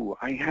 ooh,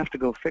 I have to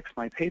go fix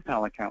my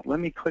PayPal account. Let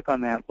me click on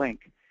that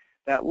link.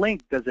 That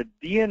link does a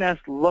DNS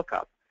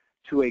lookup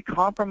to a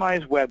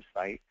compromised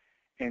website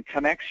and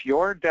connects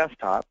your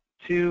desktop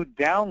to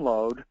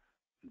download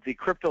the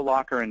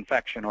CryptoLocker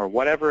infection or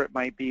whatever it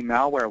might be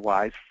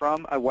malware-wise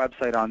from a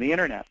website on the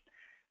Internet.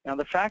 Now,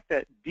 the fact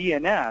that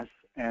DNS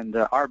and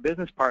our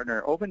business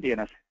partner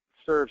OpenDNS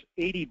serves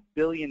 80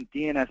 billion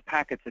DNS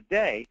packets a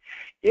day,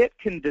 it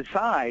can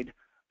decide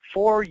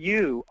for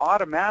you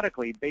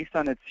automatically based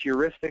on its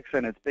heuristics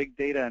and its big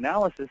data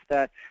analysis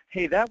that,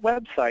 hey, that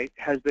website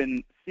has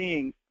been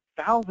seeing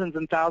thousands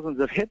and thousands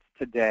of hits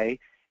today.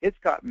 It's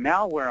got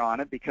malware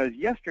on it because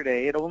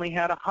yesterday it only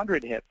had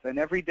 100 hits, and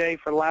every day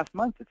for the last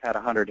month it's had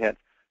 100 hits.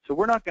 So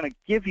we're not going to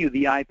give you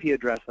the IP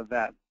address of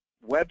that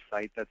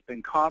website that's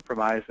been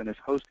compromised and is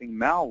hosting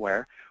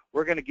malware.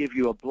 We're going to give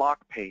you a block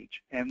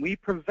page, and we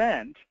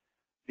prevent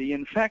the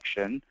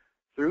infection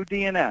through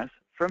DNS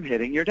from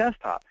hitting your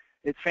desktop.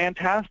 It's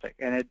fantastic,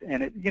 and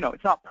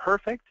it's not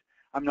perfect.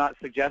 I'm not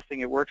suggesting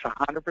it works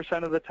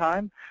 100% of the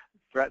time.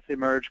 Threats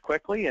emerge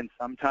quickly, and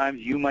sometimes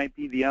you might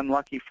be the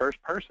unlucky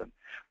first person.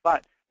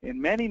 But in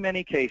many,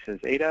 many cases,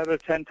 8 out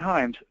of 10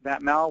 times,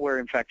 that malware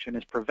infection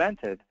is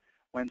prevented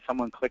when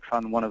someone clicks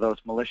on one of those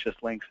malicious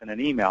links in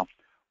an email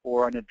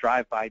or in a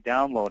drive-by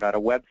download at a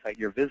website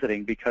you're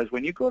visiting, because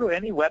when you go to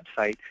any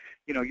website,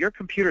 your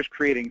computer's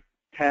creating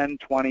 10,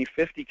 20,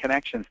 50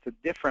 connections to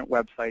different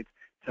websites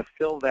to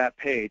fill that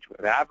page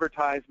with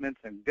advertisements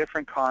and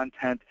different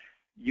content.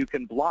 You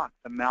can block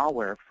the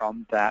malware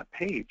from that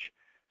page.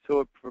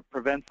 So it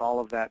prevents all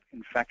of that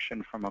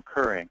infection from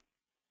occurring.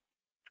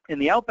 In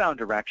the outbound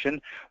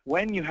direction,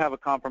 when you have a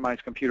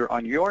compromised computer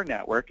on your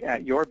network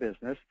at your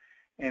business,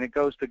 and it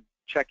goes to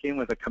check in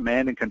with a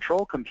command and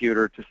control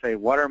computer to say,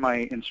 what are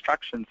my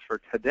instructions for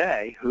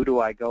today? Who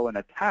do I go and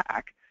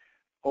attack?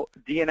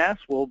 DNS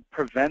will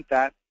prevent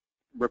that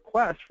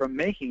request from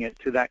making it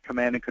to that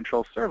command and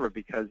control server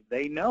because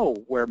they know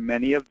where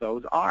many of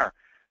those are.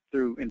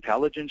 Through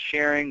intelligence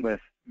sharing with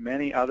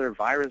many other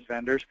virus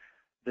vendors,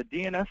 the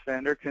DNS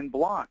vendor can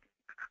block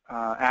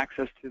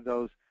access to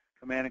those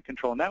command and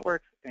control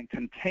networks and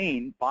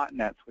contain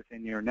botnets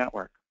within your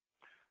network.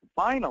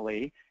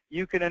 Finally,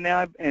 you can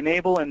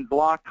enable and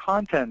block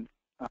content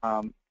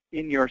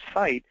in your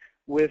site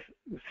with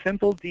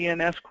simple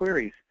DNS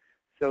queries.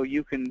 So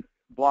you can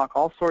block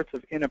all sorts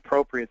of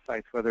inappropriate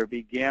sites, whether it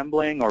be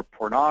gambling or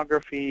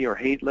pornography or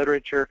hate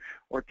literature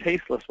or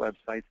tasteless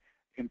websites,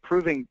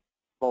 improving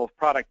both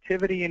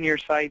productivity in your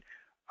site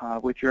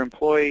with your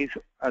employees,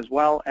 as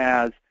well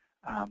as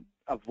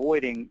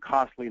avoiding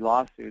costly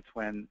lawsuits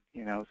when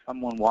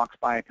someone walks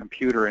by a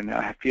computer and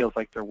feels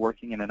like they're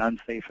working in an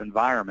unsafe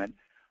environment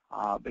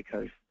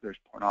because there's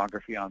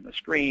pornography on the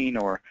screen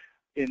or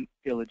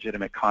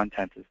illegitimate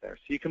content is there.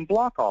 So you can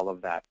block all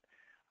of that.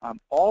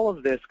 All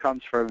of this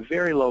comes for a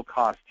very low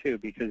cost too,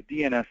 because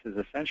DNS is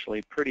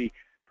essentially pretty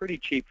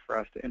cheap for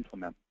us to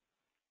implement.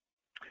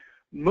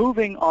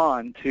 Moving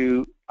on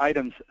to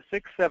items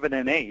 6, 7,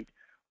 and 8,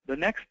 the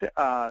next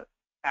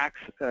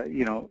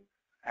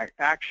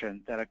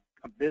action that a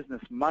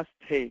business must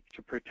take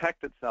to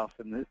protect itself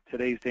in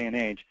today's day and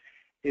age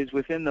is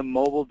within the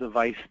mobile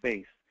device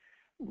space.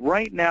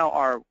 Right now,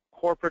 our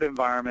corporate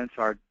environments,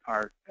 our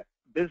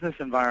business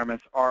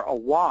environments are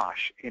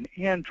awash in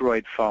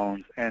Android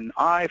phones and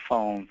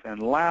iPhones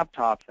and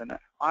laptops and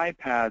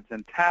iPads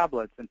and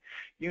tablets and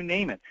you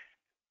name it.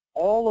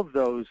 All of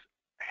those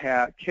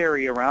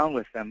carry around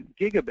with them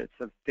gigabits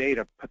of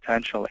data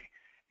potentially.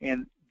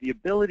 And the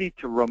ability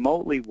to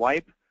remotely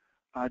wipe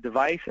a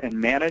device and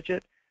manage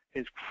it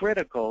is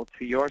critical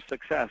to your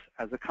success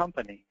as a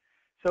company.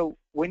 So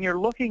when you're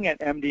looking at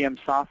MDM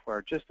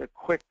software, just a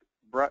quick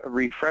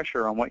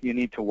refresher on what you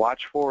need to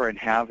watch for and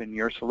have in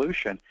your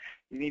solution.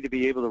 You need to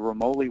be able to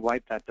remotely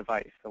wipe that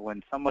device. So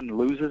when someone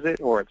loses it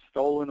or it's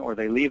stolen or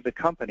they leave the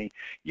company,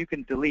 you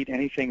can delete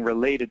anything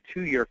related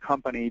to your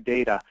company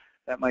data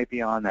that might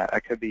be on that.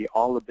 It could be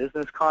all the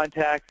business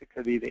contacts. It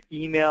could be the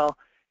email.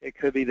 It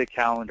could be the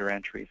calendar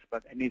entries.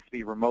 But it needs to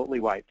be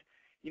remotely wiped.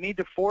 You need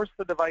to force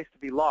the device to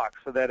be locked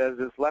so that as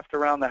it's left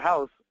around the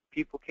house,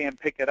 people can't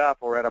pick it up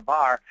or at a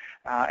bar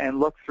and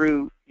look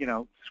through,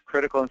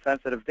 critical and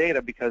sensitive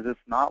data because it's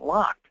not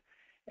locked.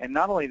 And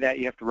not only that,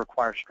 you have to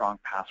require strong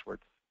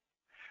passwords.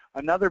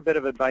 Another bit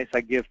of advice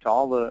I give to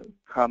all the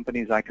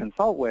companies I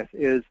consult with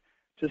is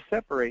to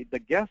separate the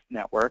guest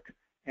network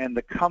and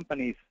the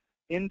company's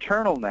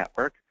internal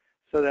network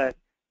so that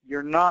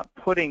you're not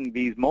putting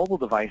these mobile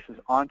devices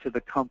onto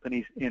the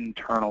company's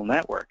internal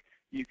network.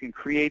 You can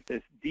create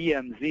this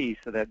DMZ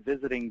so that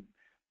visiting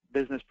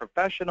business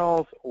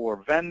professionals or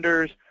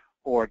vendors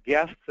or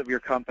guests of your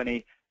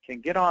company can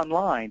get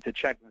online to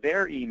check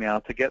their email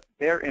to get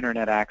their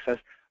internet access,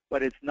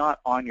 but it's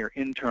not on your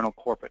internal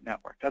corporate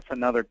network. That's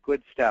another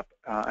good step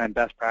and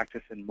best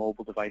practice in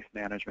mobile device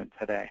management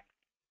today.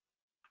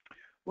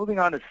 Moving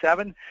on to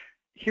 7,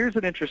 here's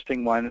an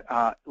interesting one,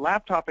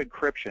 laptop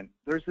encryption.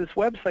 There's this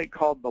website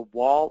called the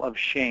Wall of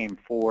Shame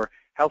for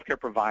healthcare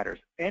providers.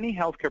 Any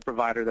healthcare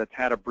provider that's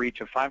had a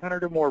breach of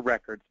 500 or more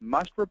records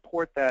must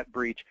report that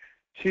breach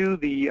to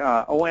the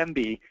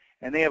OMB,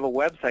 and they have a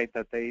website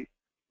that they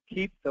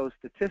keep those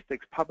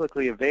statistics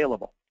publicly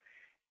available.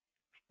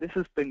 This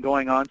has been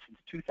going on since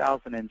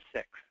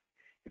 2006.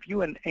 If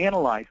you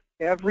analyze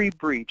every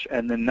breach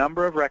and the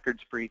number of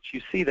records breached,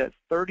 you see that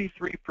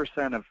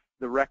 33% of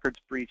the records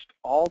breached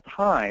all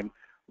time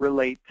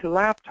relate to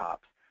laptops,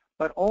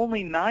 but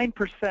only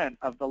 9%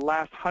 of the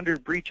last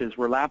 100 breaches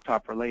were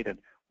laptop related.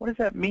 What does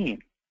that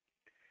mean?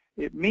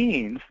 It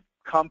means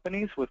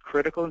companies with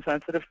critical and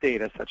sensitive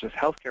data, such as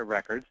healthcare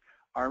records,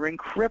 are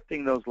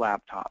encrypting those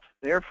laptops.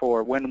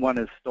 Therefore, when one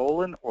is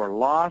stolen or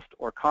lost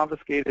or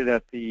confiscated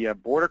at the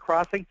border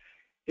crossing,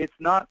 it's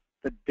not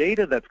the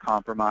data that's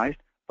compromised,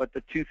 but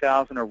the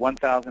 $2,000 or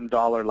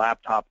 $1,000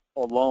 laptop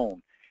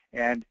alone.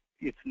 And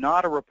it's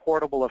not a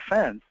reportable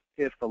offense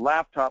if the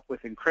laptop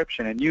with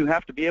encryption, and you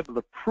have to be able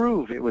to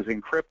prove it was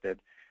encrypted,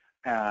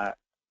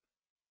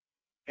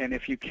 and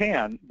if you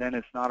can, then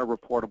it's not a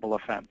reportable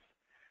offense.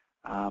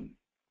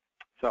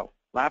 So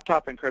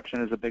laptop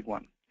encryption is a big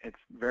one. It's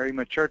very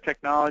mature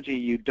technology.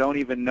 You don't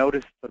even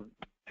notice the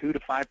 2 to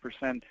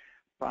 5%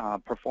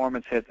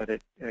 performance hit that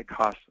it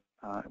costs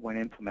when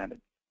implemented.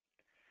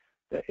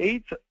 The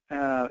 8th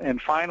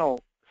and final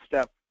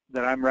step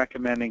that I'm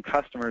recommending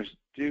customers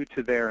do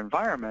to their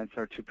environments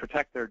or to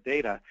protect their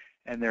data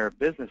and their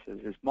businesses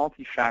is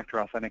multi-factor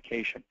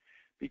authentication.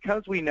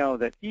 Because we know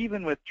that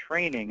even with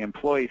training,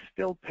 employees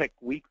still pick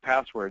weak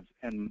passwords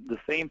and the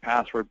same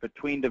password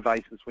between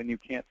devices when you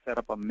can't set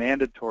up a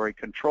mandatory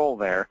control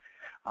there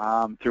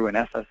through an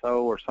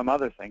SSO or some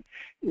other thing,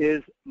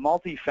 is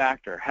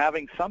multi-factor.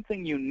 Having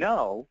something you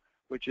know,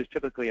 which is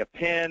typically a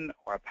PIN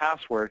or a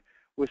password,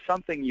 with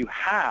something you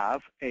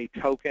have, a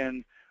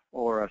token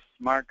or a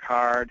smart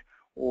card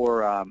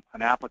or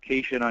an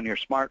application on your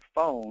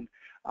smartphone,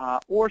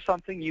 or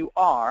something you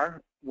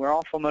are. We're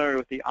all familiar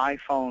with the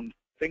iPhone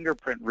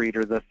fingerprint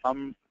reader, the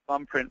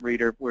thumbprint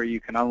reader where you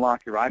can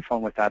unlock your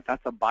iPhone with that.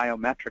 That's a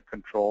biometric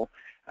control.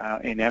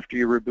 And after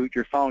you reboot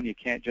your phone, you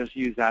can't just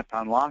use that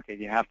to unlock it.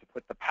 You have to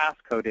put the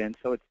passcode in.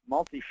 So it's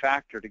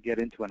multi-factor to get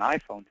into an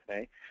iPhone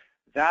today.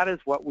 That is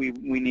what we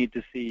need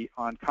to see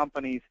on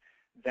companies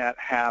that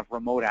have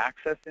remote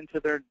access into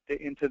their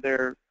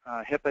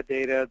HIPAA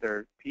data,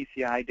 their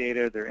PCI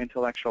data, their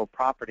intellectual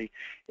property.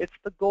 It's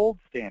the gold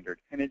standard,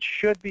 and it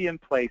should be in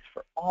place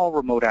for all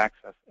remote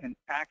access and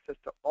access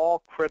to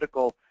all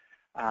critical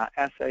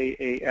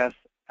SaaS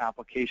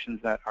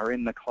applications that are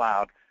in the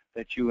cloud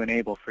that you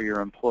enable for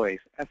your employees.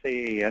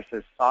 SaaS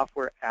is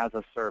software as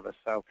a service,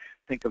 so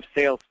think of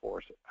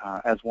Salesforce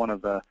as one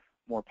of the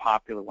more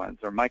popular ones,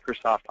 or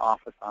Microsoft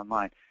Office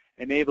Online.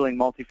 Enabling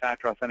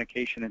multi-factor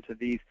authentication into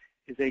these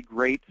is a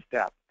great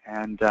step,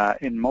 and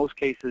in most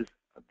cases,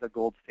 the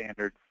gold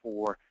standard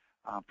for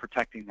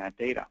protecting that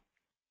data.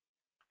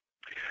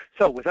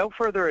 So without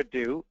further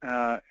ado,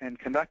 and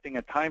conducting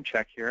a time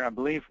check here, I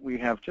believe we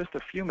have just a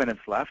few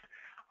minutes left.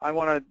 I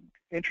want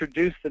to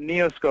introduce the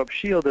Neoscope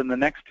Shield in the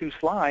next 2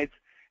 slides,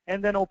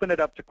 and then open it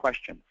up to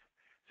questions.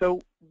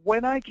 So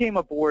when I came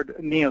aboard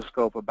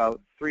Neoscope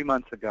about 3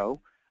 months ago,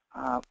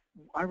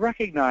 I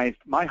recognized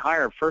my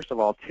hire. First of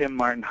all, Tim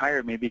Martin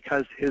hired me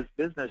because his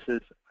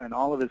businesses and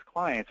all of his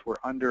clients were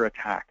under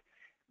attack.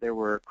 There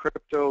were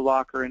crypto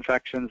locker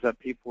infections that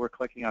people were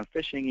clicking on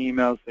phishing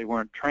emails. They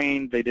weren't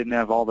trained. They didn't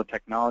have all the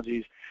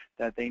technologies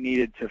that they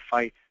needed to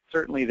fight.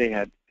 Certainly they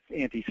had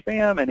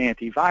anti-spam and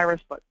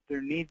antivirus, but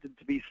there needed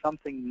to be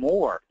something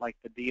more like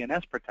the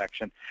DNS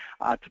protection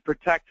to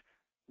protect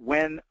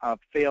when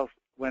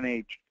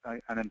an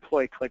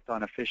employee clicked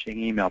on a phishing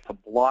email, to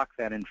block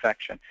that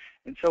infection.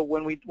 And so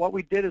what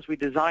we did is we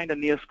designed a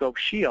Neoscope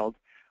Shield,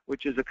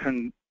 which is a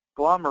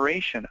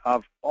conglomeration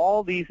of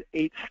all these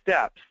 8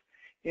 steps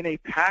in a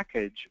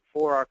package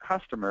for our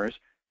customers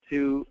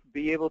to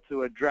be able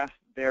to address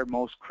their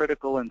most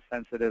critical and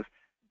sensitive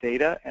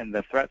data and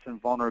the threats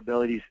and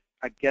vulnerabilities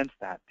against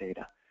that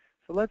data.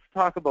 So let's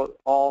talk about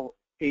all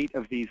 8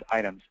 of these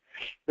items.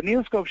 The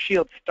Neoscope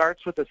Shield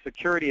starts with a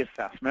security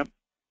assessment.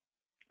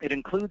 It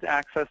includes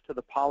access to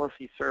the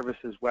policy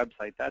services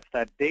website. That's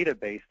that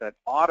database that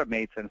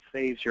automates and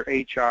saves your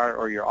HR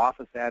or your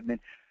office admin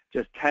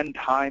just 10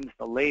 times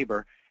the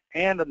labor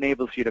and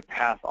enables you to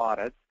pass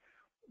audits.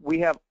 We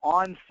have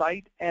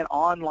on-site and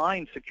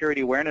online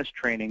security awareness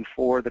training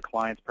for the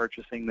clients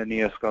purchasing the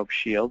Neoscope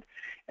Shield.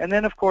 And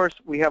then, of course,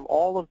 we have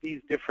all of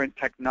these different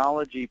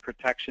technology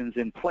protections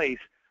in place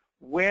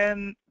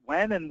when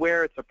and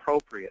where it's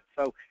appropriate.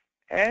 So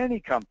any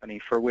company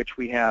for which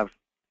we have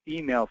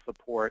email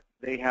support,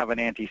 they have an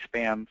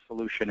anti-spam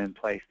solution in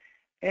place.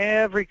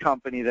 Every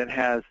company that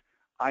has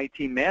IT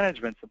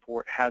management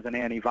support has an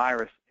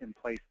antivirus in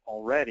place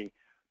already.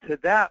 To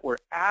that, we're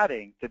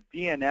adding the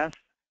DNS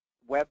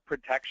web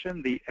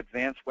protection, the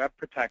advanced web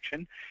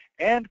protection,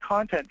 and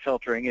content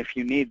filtering if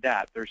you need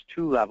that. There's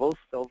 2 levels,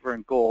 silver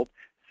and gold.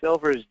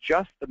 Silver is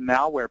just the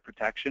malware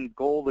protection.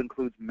 Gold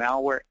includes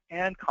malware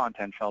and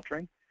content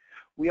filtering.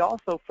 We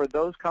also, for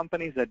those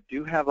companies that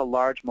do have a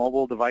large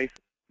mobile device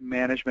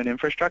management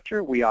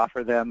infrastructure, we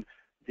offer them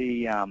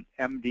the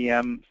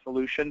MDM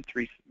solution,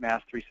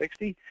 MAS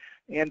 360,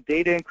 and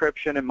data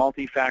encryption and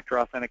multi-factor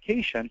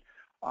authentication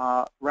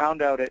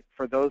round out it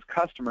for those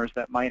customers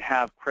that might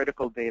have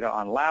critical data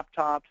on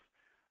laptops.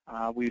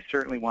 We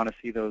certainly want to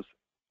see those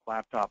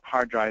laptop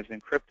hard drives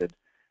encrypted.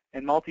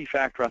 And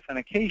multi-factor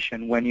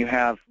authentication when you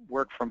have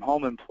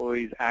work-from-home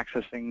employees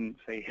accessing,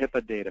 say,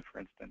 HIPAA data, for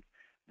instance.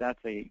 That's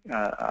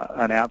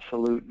an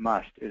absolute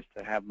must, is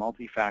to have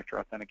multi-factor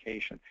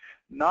authentication.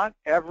 Not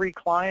every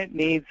client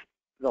needs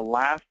the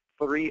last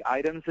 3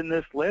 items in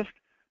this list,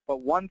 but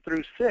 1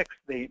 through 6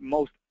 they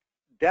most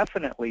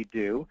definitely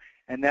do,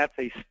 and that's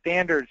a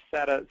standard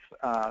set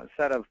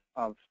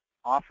of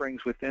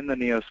offerings within the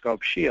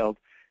Neoscope Shield.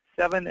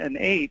 7 and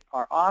 8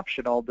 are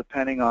optional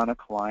depending on a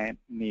client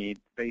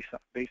need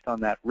based on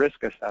that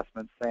risk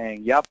assessment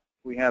saying, yep,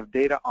 we have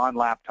data on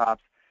laptops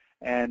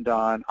and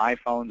on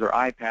iPhones or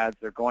iPads.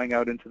 They're going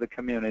out into the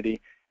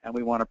community, and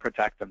we want to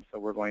protect them. So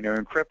we're going to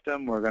encrypt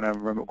them. We're going to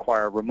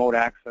require remote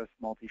access,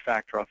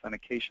 multi-factor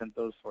authentication,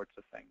 those sorts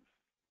of things.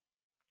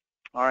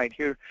 All right,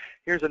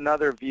 here's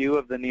another view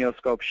of the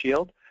Neoscope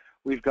Shield.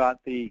 We've got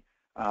the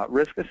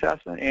risk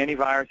assessment,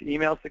 antivirus,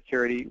 email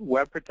security,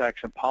 web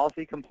protection,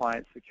 policy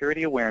compliance,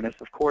 security awareness.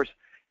 Of course,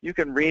 you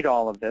can read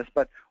all of this,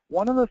 but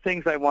one of the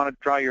things I want to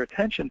draw your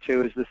attention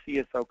to is the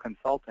CSO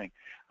consulting.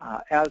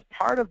 As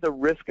part of the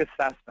risk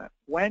assessment,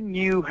 when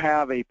you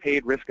have a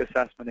paid risk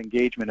assessment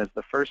engagement as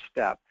the first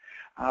step,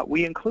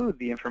 we include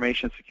the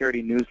information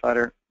security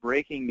newsletter,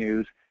 breaking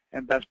news,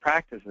 and best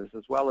practices,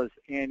 as well as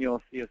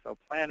annual CSO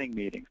planning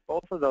meetings.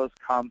 Both of those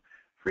come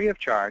free of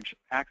charge,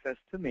 access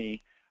to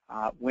me,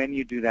 when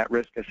you do that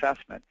risk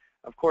assessment.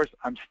 Of course,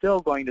 I'm still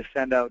going to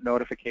send out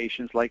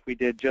notifications like we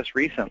did just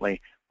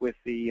recently with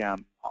the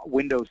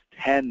Windows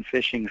 10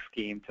 phishing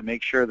scheme to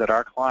make sure that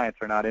our clients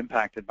are not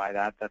impacted by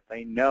that, that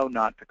they know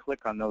not to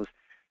click on those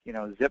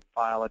zip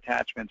file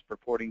attachments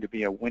purporting to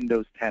be a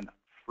Windows 10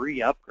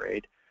 free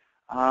upgrade.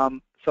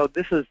 So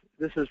this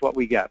is what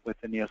we get with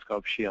the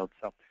Neoscope Shield.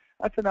 So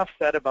that's enough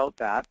said about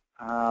that.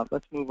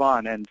 Let's move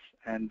on and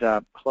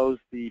close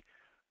the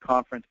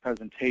conference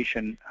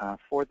presentation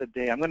for the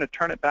day. I'm going to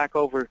turn it back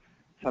over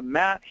to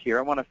Matt here.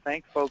 I want to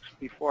thank folks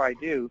before I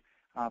do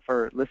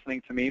for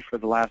listening to me for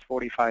the last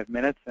 45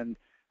 minutes, and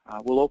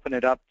we'll open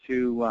it up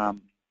to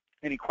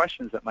any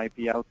questions that might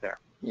be out there.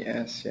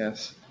 Yes,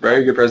 yes.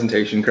 Very good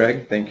presentation,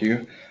 Craig. Thank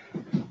you.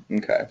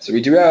 Okay, so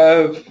we do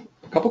have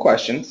a couple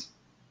questions.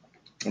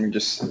 Let me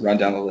just run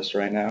down the list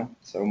right now.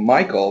 So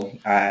Michael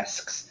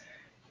asks,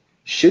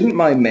 shouldn't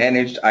my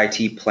managed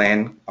IT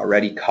plan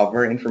already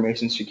cover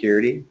information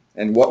security?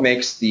 And what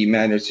makes the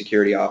managed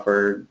security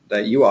offer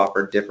that you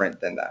offer different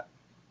than that?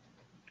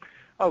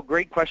 Oh,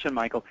 great question,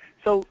 Michael.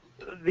 So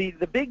the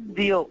big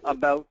deal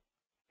about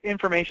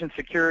information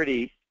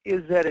security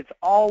is that it's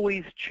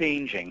always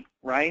changing,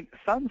 right?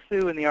 Sun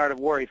Tzu in The Art of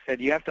War said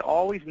you have to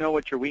always know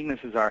what your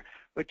weaknesses are,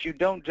 but you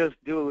don't just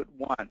do it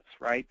once,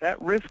 right?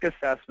 That risk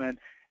assessment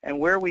and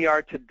where we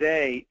are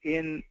today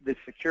in the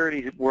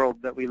security world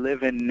that we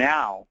live in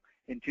now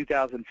in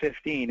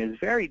 2015 is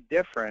very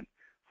different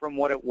from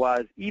what it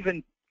was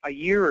even a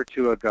year or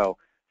two ago.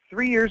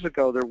 3 years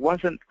ago, there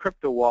wasn't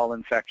crypto wall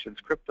infections,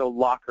 crypto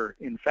locker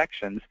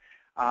infections.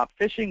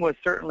 Phishing was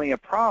certainly a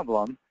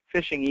problem,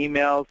 phishing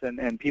emails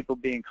and people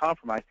being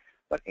compromised,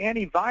 but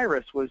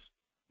antivirus was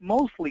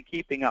mostly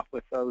keeping up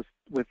with those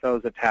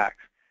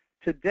attacks.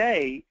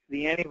 Today,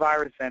 the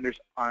antivirus vendors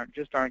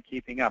aren't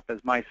keeping up, as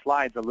my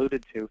slides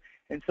alluded to,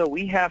 and so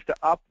we have to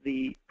up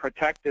the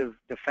protective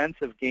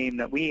defensive game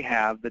that we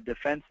have, the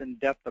defense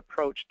in-depth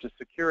approach to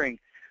securing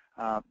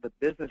the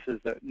businesses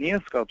that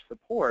Neoscope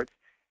supports,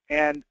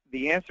 and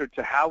the answer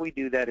to how we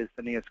do that is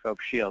the Neoscope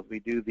Shield. We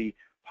do the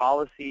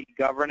policy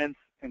governance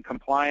and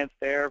compliance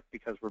there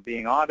because we're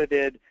being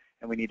audited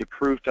and we need to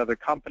prove to other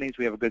companies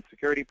we have a good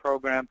security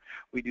program.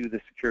 We do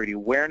the security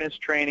awareness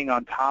training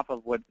on top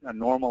of what a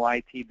normal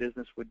IT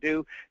business would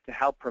do to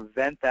help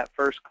prevent that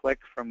first click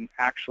from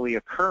actually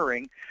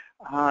occurring.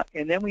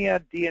 And then we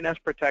add DNS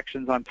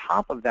protections on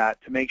top of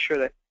that to make sure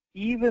that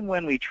even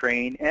when we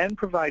train and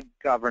provide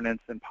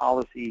governance and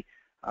policy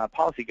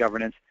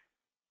governance,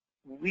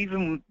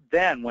 even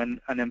then when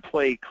an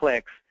employee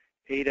clicks,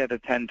 8 out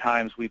of 10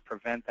 times we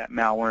prevent that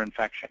malware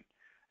infection.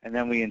 And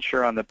then we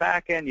ensure on the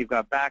back end you've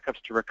got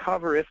backups to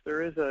recover if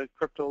there is a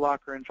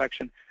CryptoLocker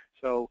infection.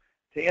 So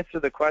to answer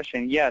the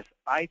question, yes,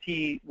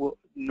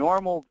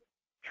 normal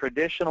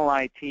traditional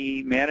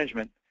IT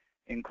management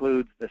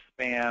includes the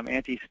spam,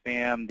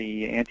 anti-spam,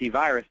 the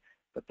antivirus,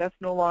 but that's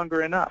no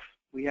longer enough.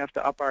 We have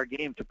to up our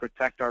game to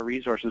protect our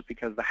resources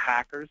because the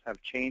hackers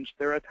have changed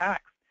their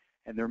attacks,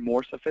 and they're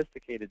more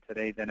sophisticated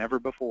today than ever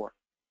before.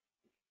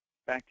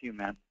 Back to you,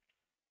 Matt.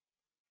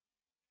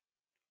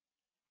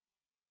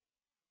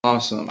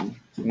 Awesome.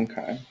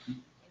 Okay.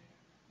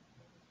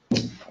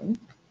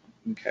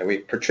 Okay,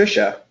 wait,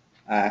 Patricia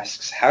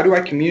asks, how do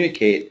I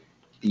communicate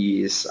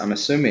these, I'm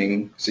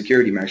assuming,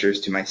 security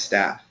measures to my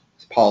staff?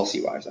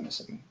 Policy-wise, I'm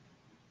assuming.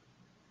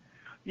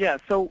 Yeah,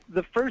 so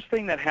the first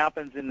thing that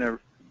happens in the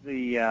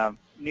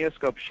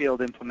Neoscope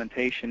Shield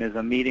implementation is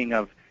a meeting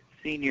of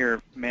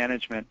senior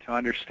management to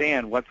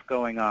understand what's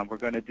going on. We're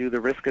going to do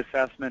the risk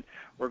assessment.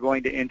 We're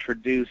going to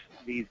introduce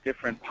these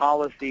different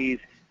policies.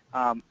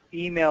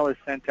 Email is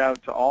sent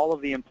out to all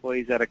of the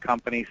employees at a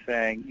company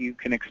saying you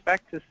can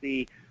expect to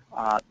see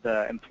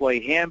the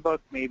employee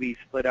handbook maybe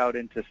split out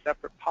into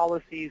separate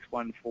policies,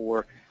 one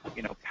for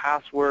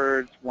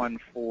passwords, one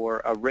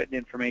for a written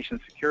information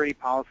security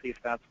policy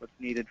if that's what's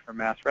needed for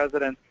mass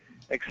residents,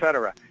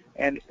 etc.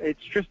 And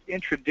it's just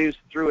introduced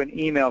through an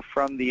email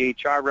from the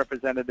HR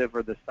representative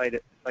or the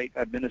site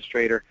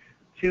administrator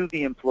to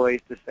the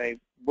employees to say,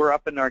 we're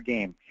up in our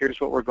game. Here's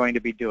what we're going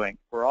to be doing.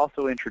 We're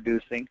also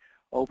introducing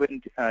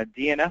open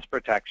DNS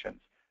protections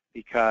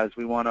because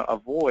we want to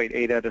avoid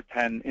 8 out of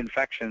 10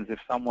 infections if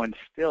someone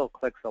still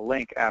clicks a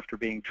link after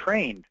being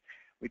trained.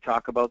 We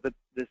talk about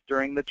this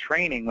during the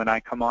training when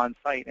I come on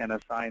site and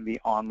assign the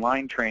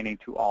online training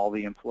to all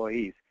the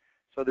employees.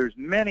 So there's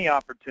many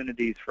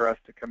opportunities for us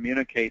to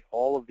communicate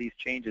all of these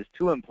changes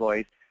to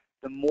employees.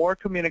 The more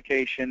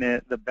communication,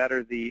 the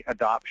better the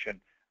adoption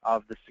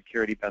of the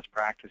security best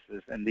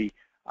practices and the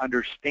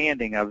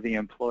understanding of the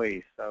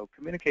employees. So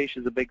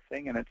communication is a big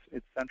thing, and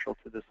it's central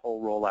to this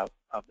whole rollout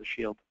of the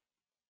Shield.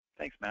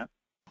 Thanks, Matt.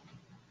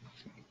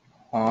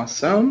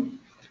 Awesome.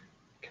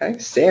 Okay,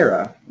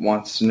 Sarah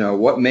wants to know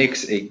what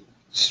makes a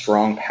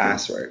strong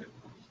password.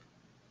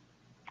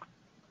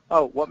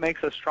 Oh, what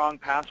makes a strong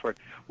password?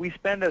 We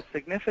spend a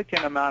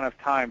significant amount of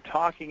time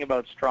talking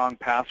about strong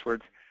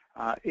passwords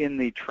in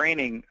the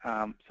training,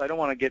 so I don't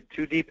want to get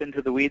too deep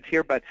into the weeds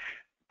here, but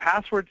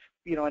passwords,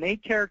 an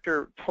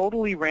 8-character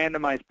totally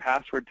randomized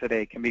password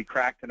today can be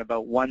cracked in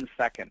about 1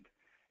 second.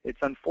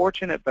 It's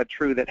unfortunate but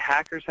true that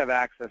hackers have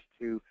access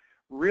to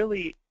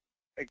really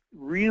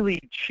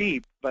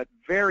cheap but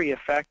very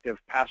effective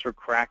password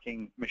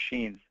cracking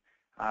machines.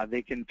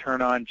 They can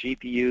turn on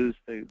GPUs,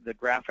 the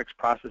graphics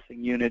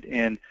processing unit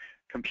in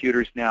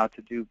computers now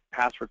to do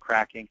password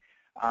cracking.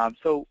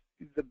 So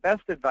the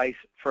best advice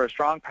for a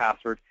strong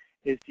password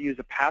is to use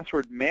a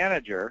password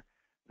manager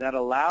that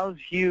allows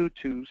you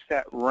to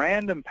set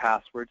random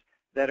passwords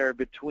that are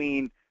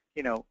between,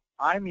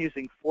 I'm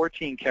using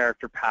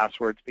 14-character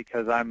passwords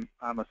because I'm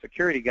a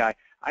security guy.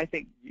 I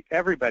think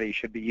everybody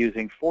should be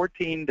using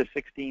 14 to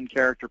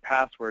 16-character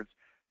passwords,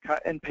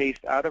 cut and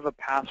paste out of a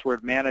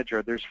password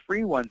manager. There's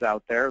free ones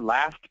out there.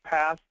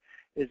 LastPass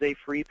is a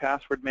free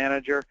password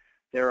manager.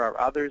 There are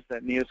others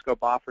that Neoscope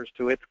offers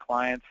to its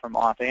clients from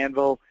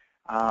AuthAnvil.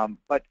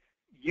 But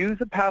use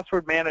a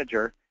password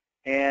manager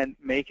and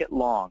make it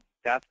long.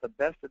 That's the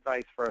best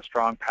advice for a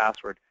strong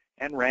password,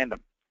 and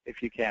random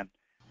if you can.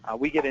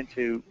 We get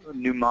into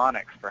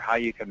mnemonics for how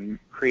you can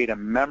create a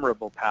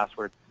memorable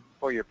password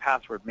for your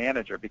password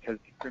manager, because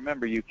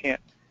remember, you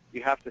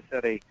have to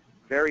set a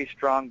very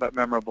strong but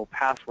memorable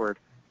password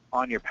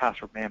on your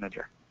password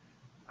manager.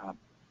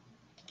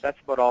 That's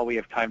about all we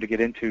have time to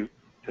get into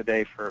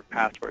today for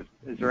passwords.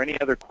 Is there any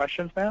other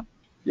questions, Matt?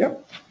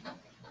 Yep.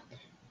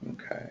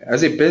 Okay.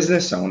 As a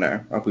business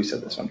owner, who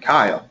said this one?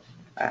 Kyle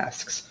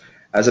asks,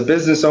 as a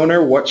business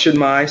owner, what should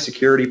my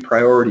security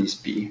priorities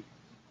be?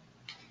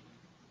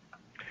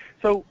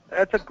 So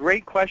that's a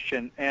great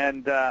question,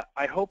 and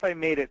I hope I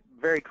made it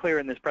very clear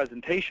in this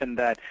presentation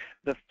that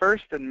the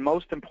first and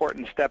most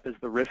important step is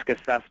the risk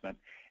assessment.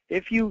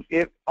 If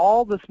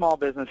all the small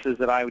businesses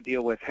that I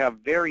deal with have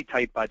very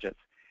tight budgets,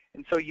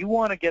 and so you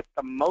want to get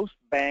the most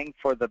bang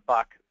for the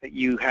buck that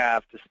you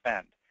have to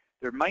spend.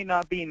 There might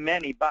not be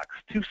many bucks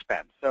to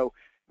spend. So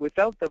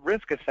without the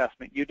risk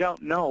assessment, you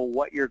don't know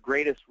what your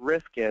greatest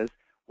risk is,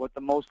 what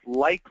the most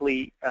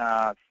likely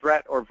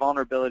threat or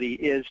vulnerability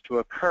is to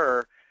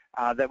occur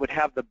that would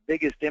have the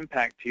biggest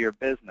impact to your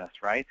business,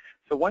 right?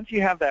 So once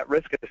you have that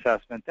risk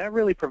assessment, that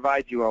really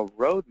provides you a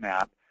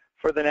roadmap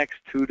for the next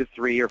 2 to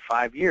 3 or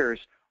 5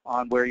 years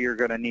on where you're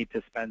going to need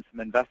to spend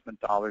some investment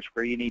dollars,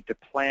 where you need to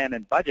plan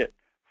and budget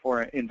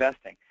for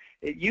investing.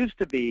 It used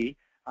to be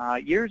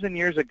years and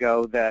years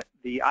ago that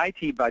the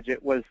IT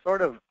budget was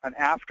sort of an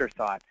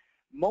afterthought.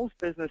 Most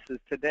businesses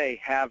today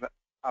have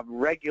a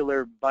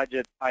regular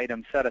budget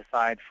item set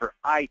aside for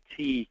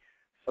IT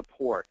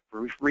support,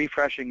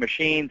 refreshing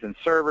machines and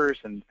servers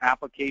and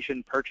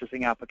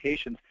purchasing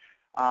applications.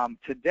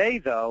 Today,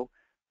 though,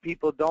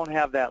 people don't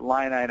have that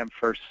line item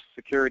for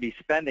security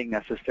spending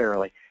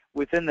necessarily.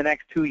 Within the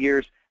next 2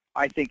 years,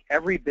 I think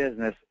every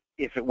business,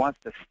 if it wants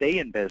to stay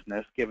in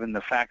business, given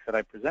the facts that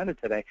I presented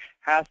today,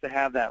 has to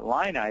have that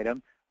line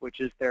item,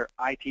 which is their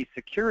IT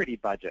security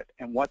budget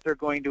and what they're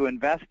going to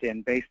invest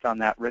in based on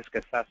that risk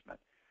assessment.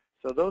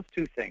 So those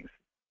two things,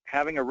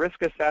 having a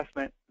risk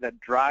assessment that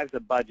drives a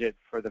budget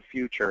for the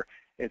future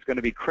is going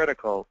to be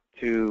critical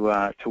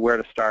to where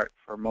to start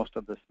for most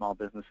of the small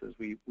businesses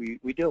we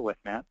deal with,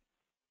 Matt.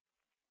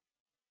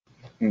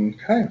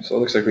 Okay, so it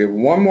looks like we have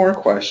one more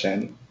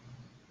question.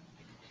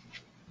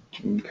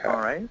 Okay. All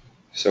right.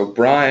 So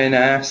Brian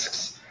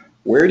asks,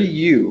 where do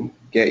you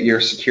get your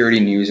security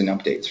news and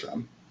updates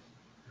from?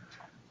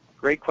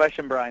 Great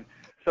question, Brian.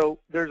 So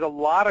there's a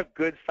lot of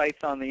good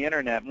sites on the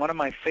internet. One of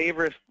my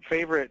favorite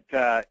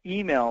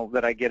emails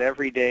that I get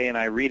every day, and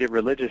I read it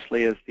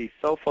religiously, is the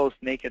Sophos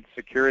Naked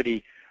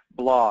Security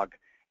blog.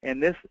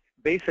 And this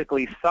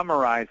basically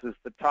summarizes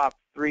the top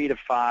 3 to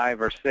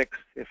 5 or 6,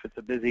 if it's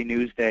a busy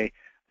news day,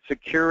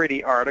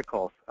 security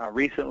articles.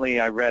 Recently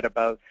I read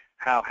about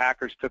how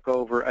hackers took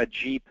over a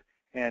Jeep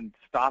and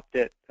stopped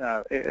it,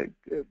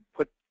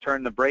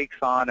 turned the brakes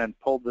on and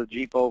pulled the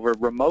Jeep over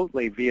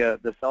remotely via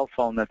the cell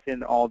phone that's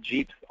in all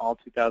Jeeps, all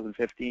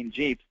 2015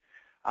 Jeeps,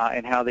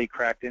 and how they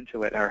cracked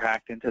into it or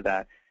hacked into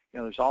that. You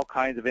know, there's all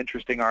kinds of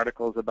interesting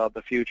articles about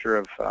the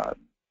future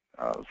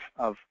of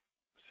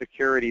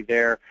security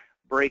there,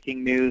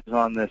 breaking news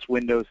on this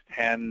Windows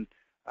 10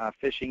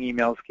 phishing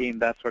email scheme,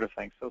 that sort of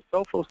thing. So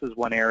Sophos is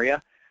one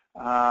area.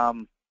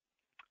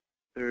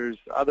 There's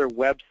other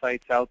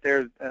websites out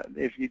there.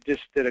 If you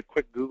just did a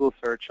quick Google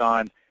search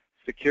on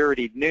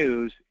security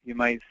news, you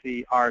might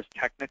see Ars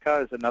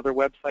Technica is another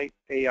website,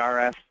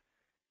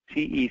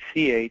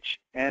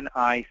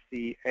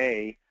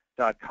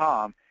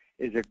 ARSTECHNICA.com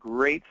is a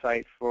great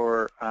site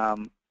for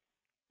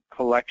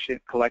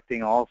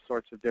collecting all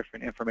sorts of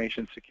different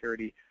information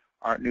security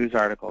news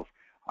articles.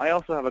 I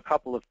also have a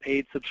couple of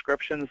paid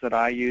subscriptions that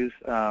I use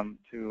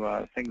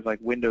to things like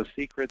Windows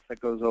Secrets that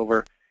goes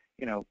over,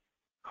 you know,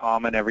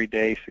 common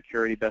everyday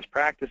security best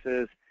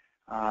practices.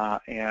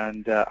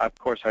 And of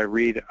course, I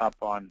read up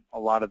on a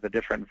lot of the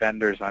different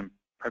vendors. I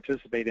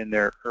participate in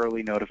their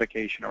early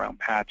notification around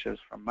patches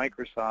from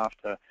Microsoft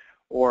to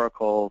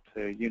Oracle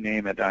to you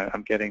name it.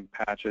 I'm getting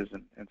patches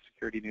and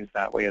security news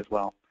that way as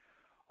well.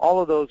 All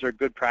of those are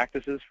good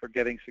practices for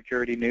getting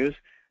security news.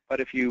 But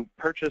if you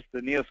purchase the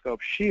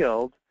Neoscope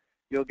Shield,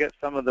 you'll get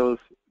some of those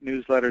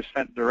newsletters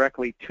sent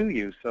directly to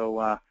you. So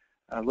a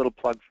little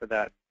plug for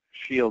that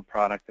Shield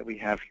product that we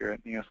have here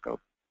at Neoscope.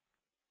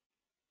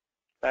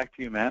 Back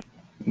to you, Matt.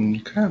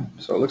 Okay,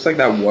 so it looks like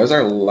that was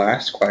our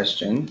last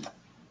question.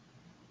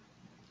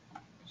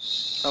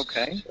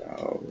 Okay.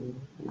 So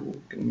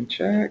let me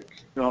check.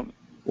 Well,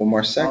 one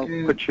more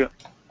second.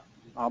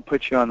 I'll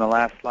put you on the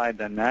last slide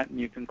then, Matt, and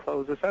you can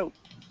close us out.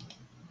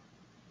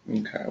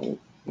 Okay, well,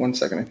 1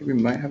 second. I think we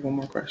might have one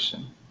more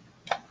question.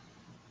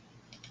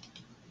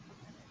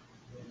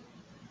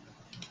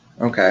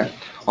 Okay.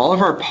 All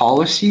of our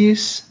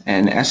policies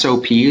and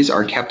SOPs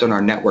are kept on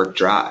our network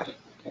drive.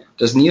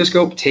 Does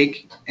Neoscope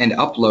take and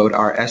upload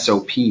our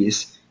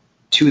SOPs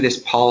to this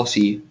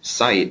policy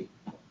site?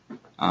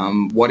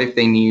 What if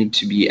they need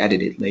to be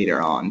edited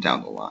later on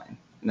down the line?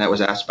 And that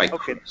was asked by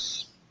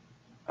Chris.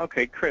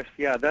 Okay, Chris.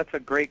 Yeah, that's a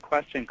great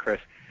question,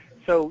 Chris.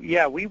 So,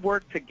 yeah, we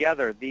work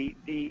together. The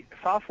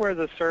software as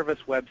a service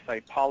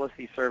website,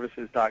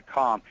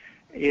 policyservices.com,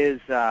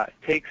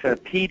 takes a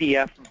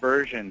PDF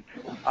version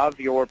of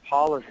your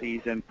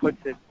policies and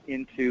puts it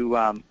into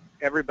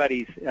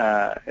everybody's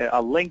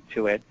a link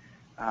to it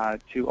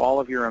to all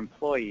of your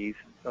employees,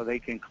 so they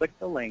can click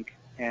the link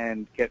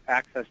and get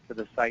access to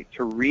the site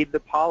to read the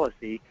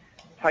policy,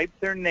 type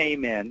their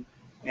name in,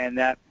 and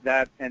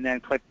then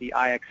click the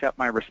I accept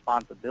my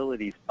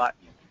responsibilities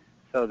button,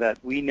 so that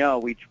we know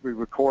we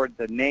record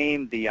the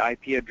name, the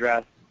IP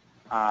address,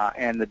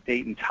 and the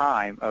date and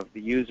time of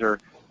the user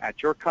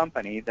at your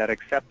company that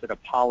accepted a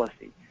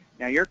policy.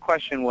 Now, your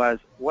question was,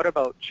 what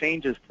about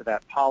changes to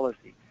that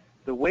policy?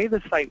 The way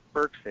the site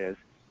works is,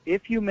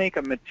 if you make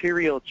a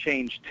material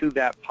change to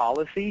that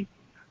policy,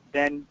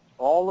 then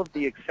all of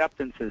the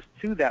acceptances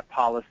to that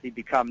policy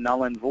become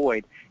null and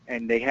void,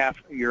 and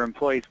your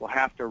employees will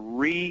have to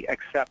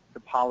re-accept the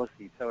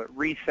policy. So it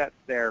resets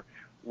their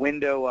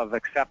window of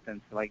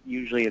acceptance, like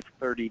usually it's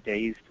 30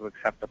 days to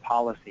accept a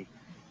policy.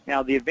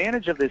 Now, the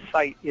advantage of this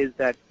site is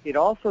that it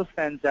also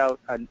sends out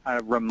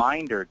a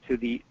reminder to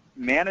the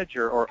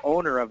manager or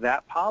owner of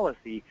that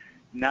policy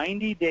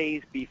 90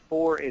 days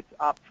before it's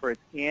up for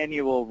its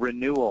annual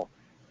renewal.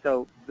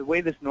 So the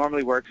way this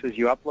normally works is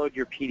you upload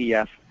your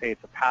PDF, say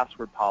it's a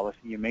password policy,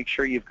 you make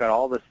sure you've got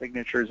all the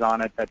signatures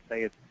on it that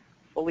say it's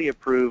fully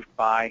approved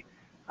by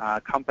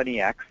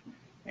Company X,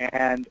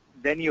 and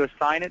then you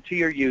assign it to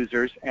your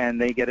users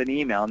and they get an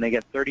email, and they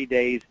get 30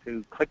 days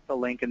to click the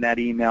link in that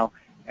email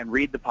and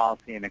read the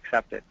policy and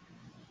accept it.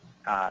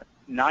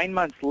 9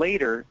 months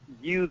later,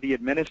 you, the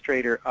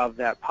administrator of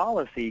that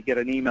policy, get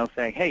an email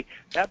saying, hey,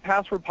 that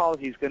password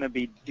policy is going to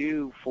be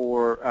due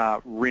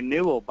for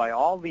renewal by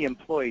all the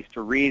employees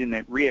to read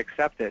and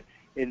re-accept it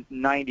in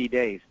 90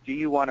 days. Do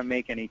you want to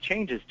make any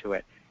changes to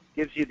it?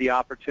 Gives you the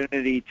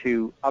opportunity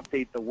to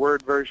update the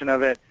Word version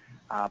of it,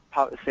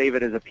 save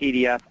it as a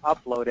PDF,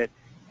 upload it,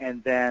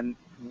 and then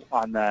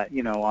on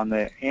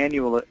the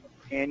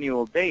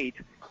annual date,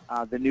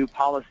 the new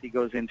policy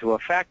goes into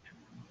effect,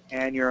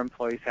 and your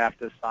employees have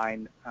to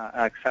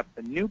accept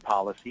the new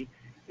policy.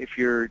 If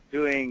you're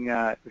doing,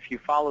 if you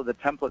follow the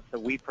templates that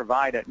we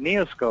provide at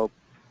Neoscope,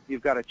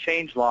 you've got a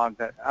change log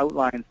that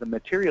outlines the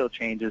material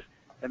changes.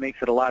 That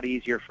makes it a lot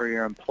easier for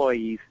your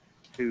employees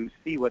to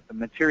see what the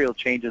material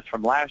changes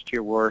from last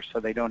year were, so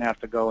they don't have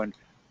to go and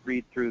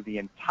read through the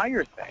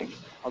entire thing,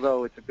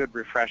 although it's a good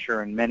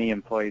refresher, and many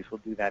employees will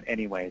do that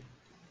anyways.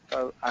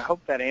 So I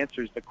hope that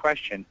answers the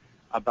question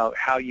about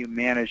how you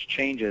manage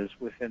changes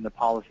within the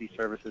Policy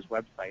Services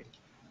website.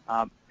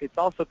 It's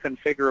also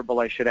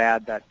configurable, I should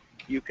add, that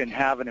you can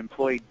have an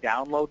employee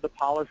download the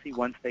policy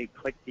once they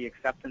click the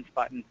acceptance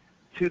button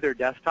to their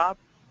desktop,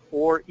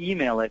 or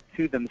email it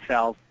to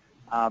themselves,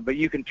 but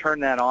you can turn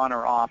that on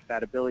or off,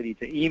 that ability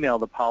to email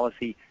the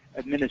policy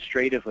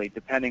administratively,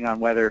 depending on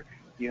whether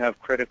you have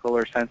critical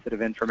or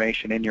sensitive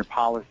information in your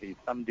policies.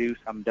 Some do,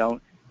 some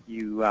don't.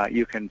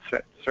 You can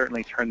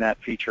certainly turn that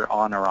feature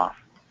on or off.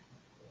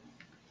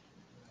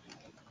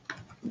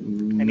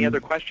 Any other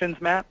questions,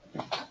 Matt,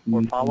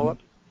 or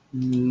follow-ups?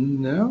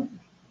 No.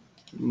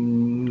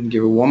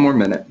 Give it one more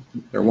minute,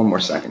 or one more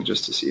second,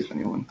 just to see if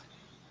anyone.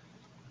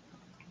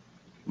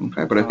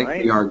 Okay, but I think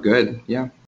we are good. Yeah.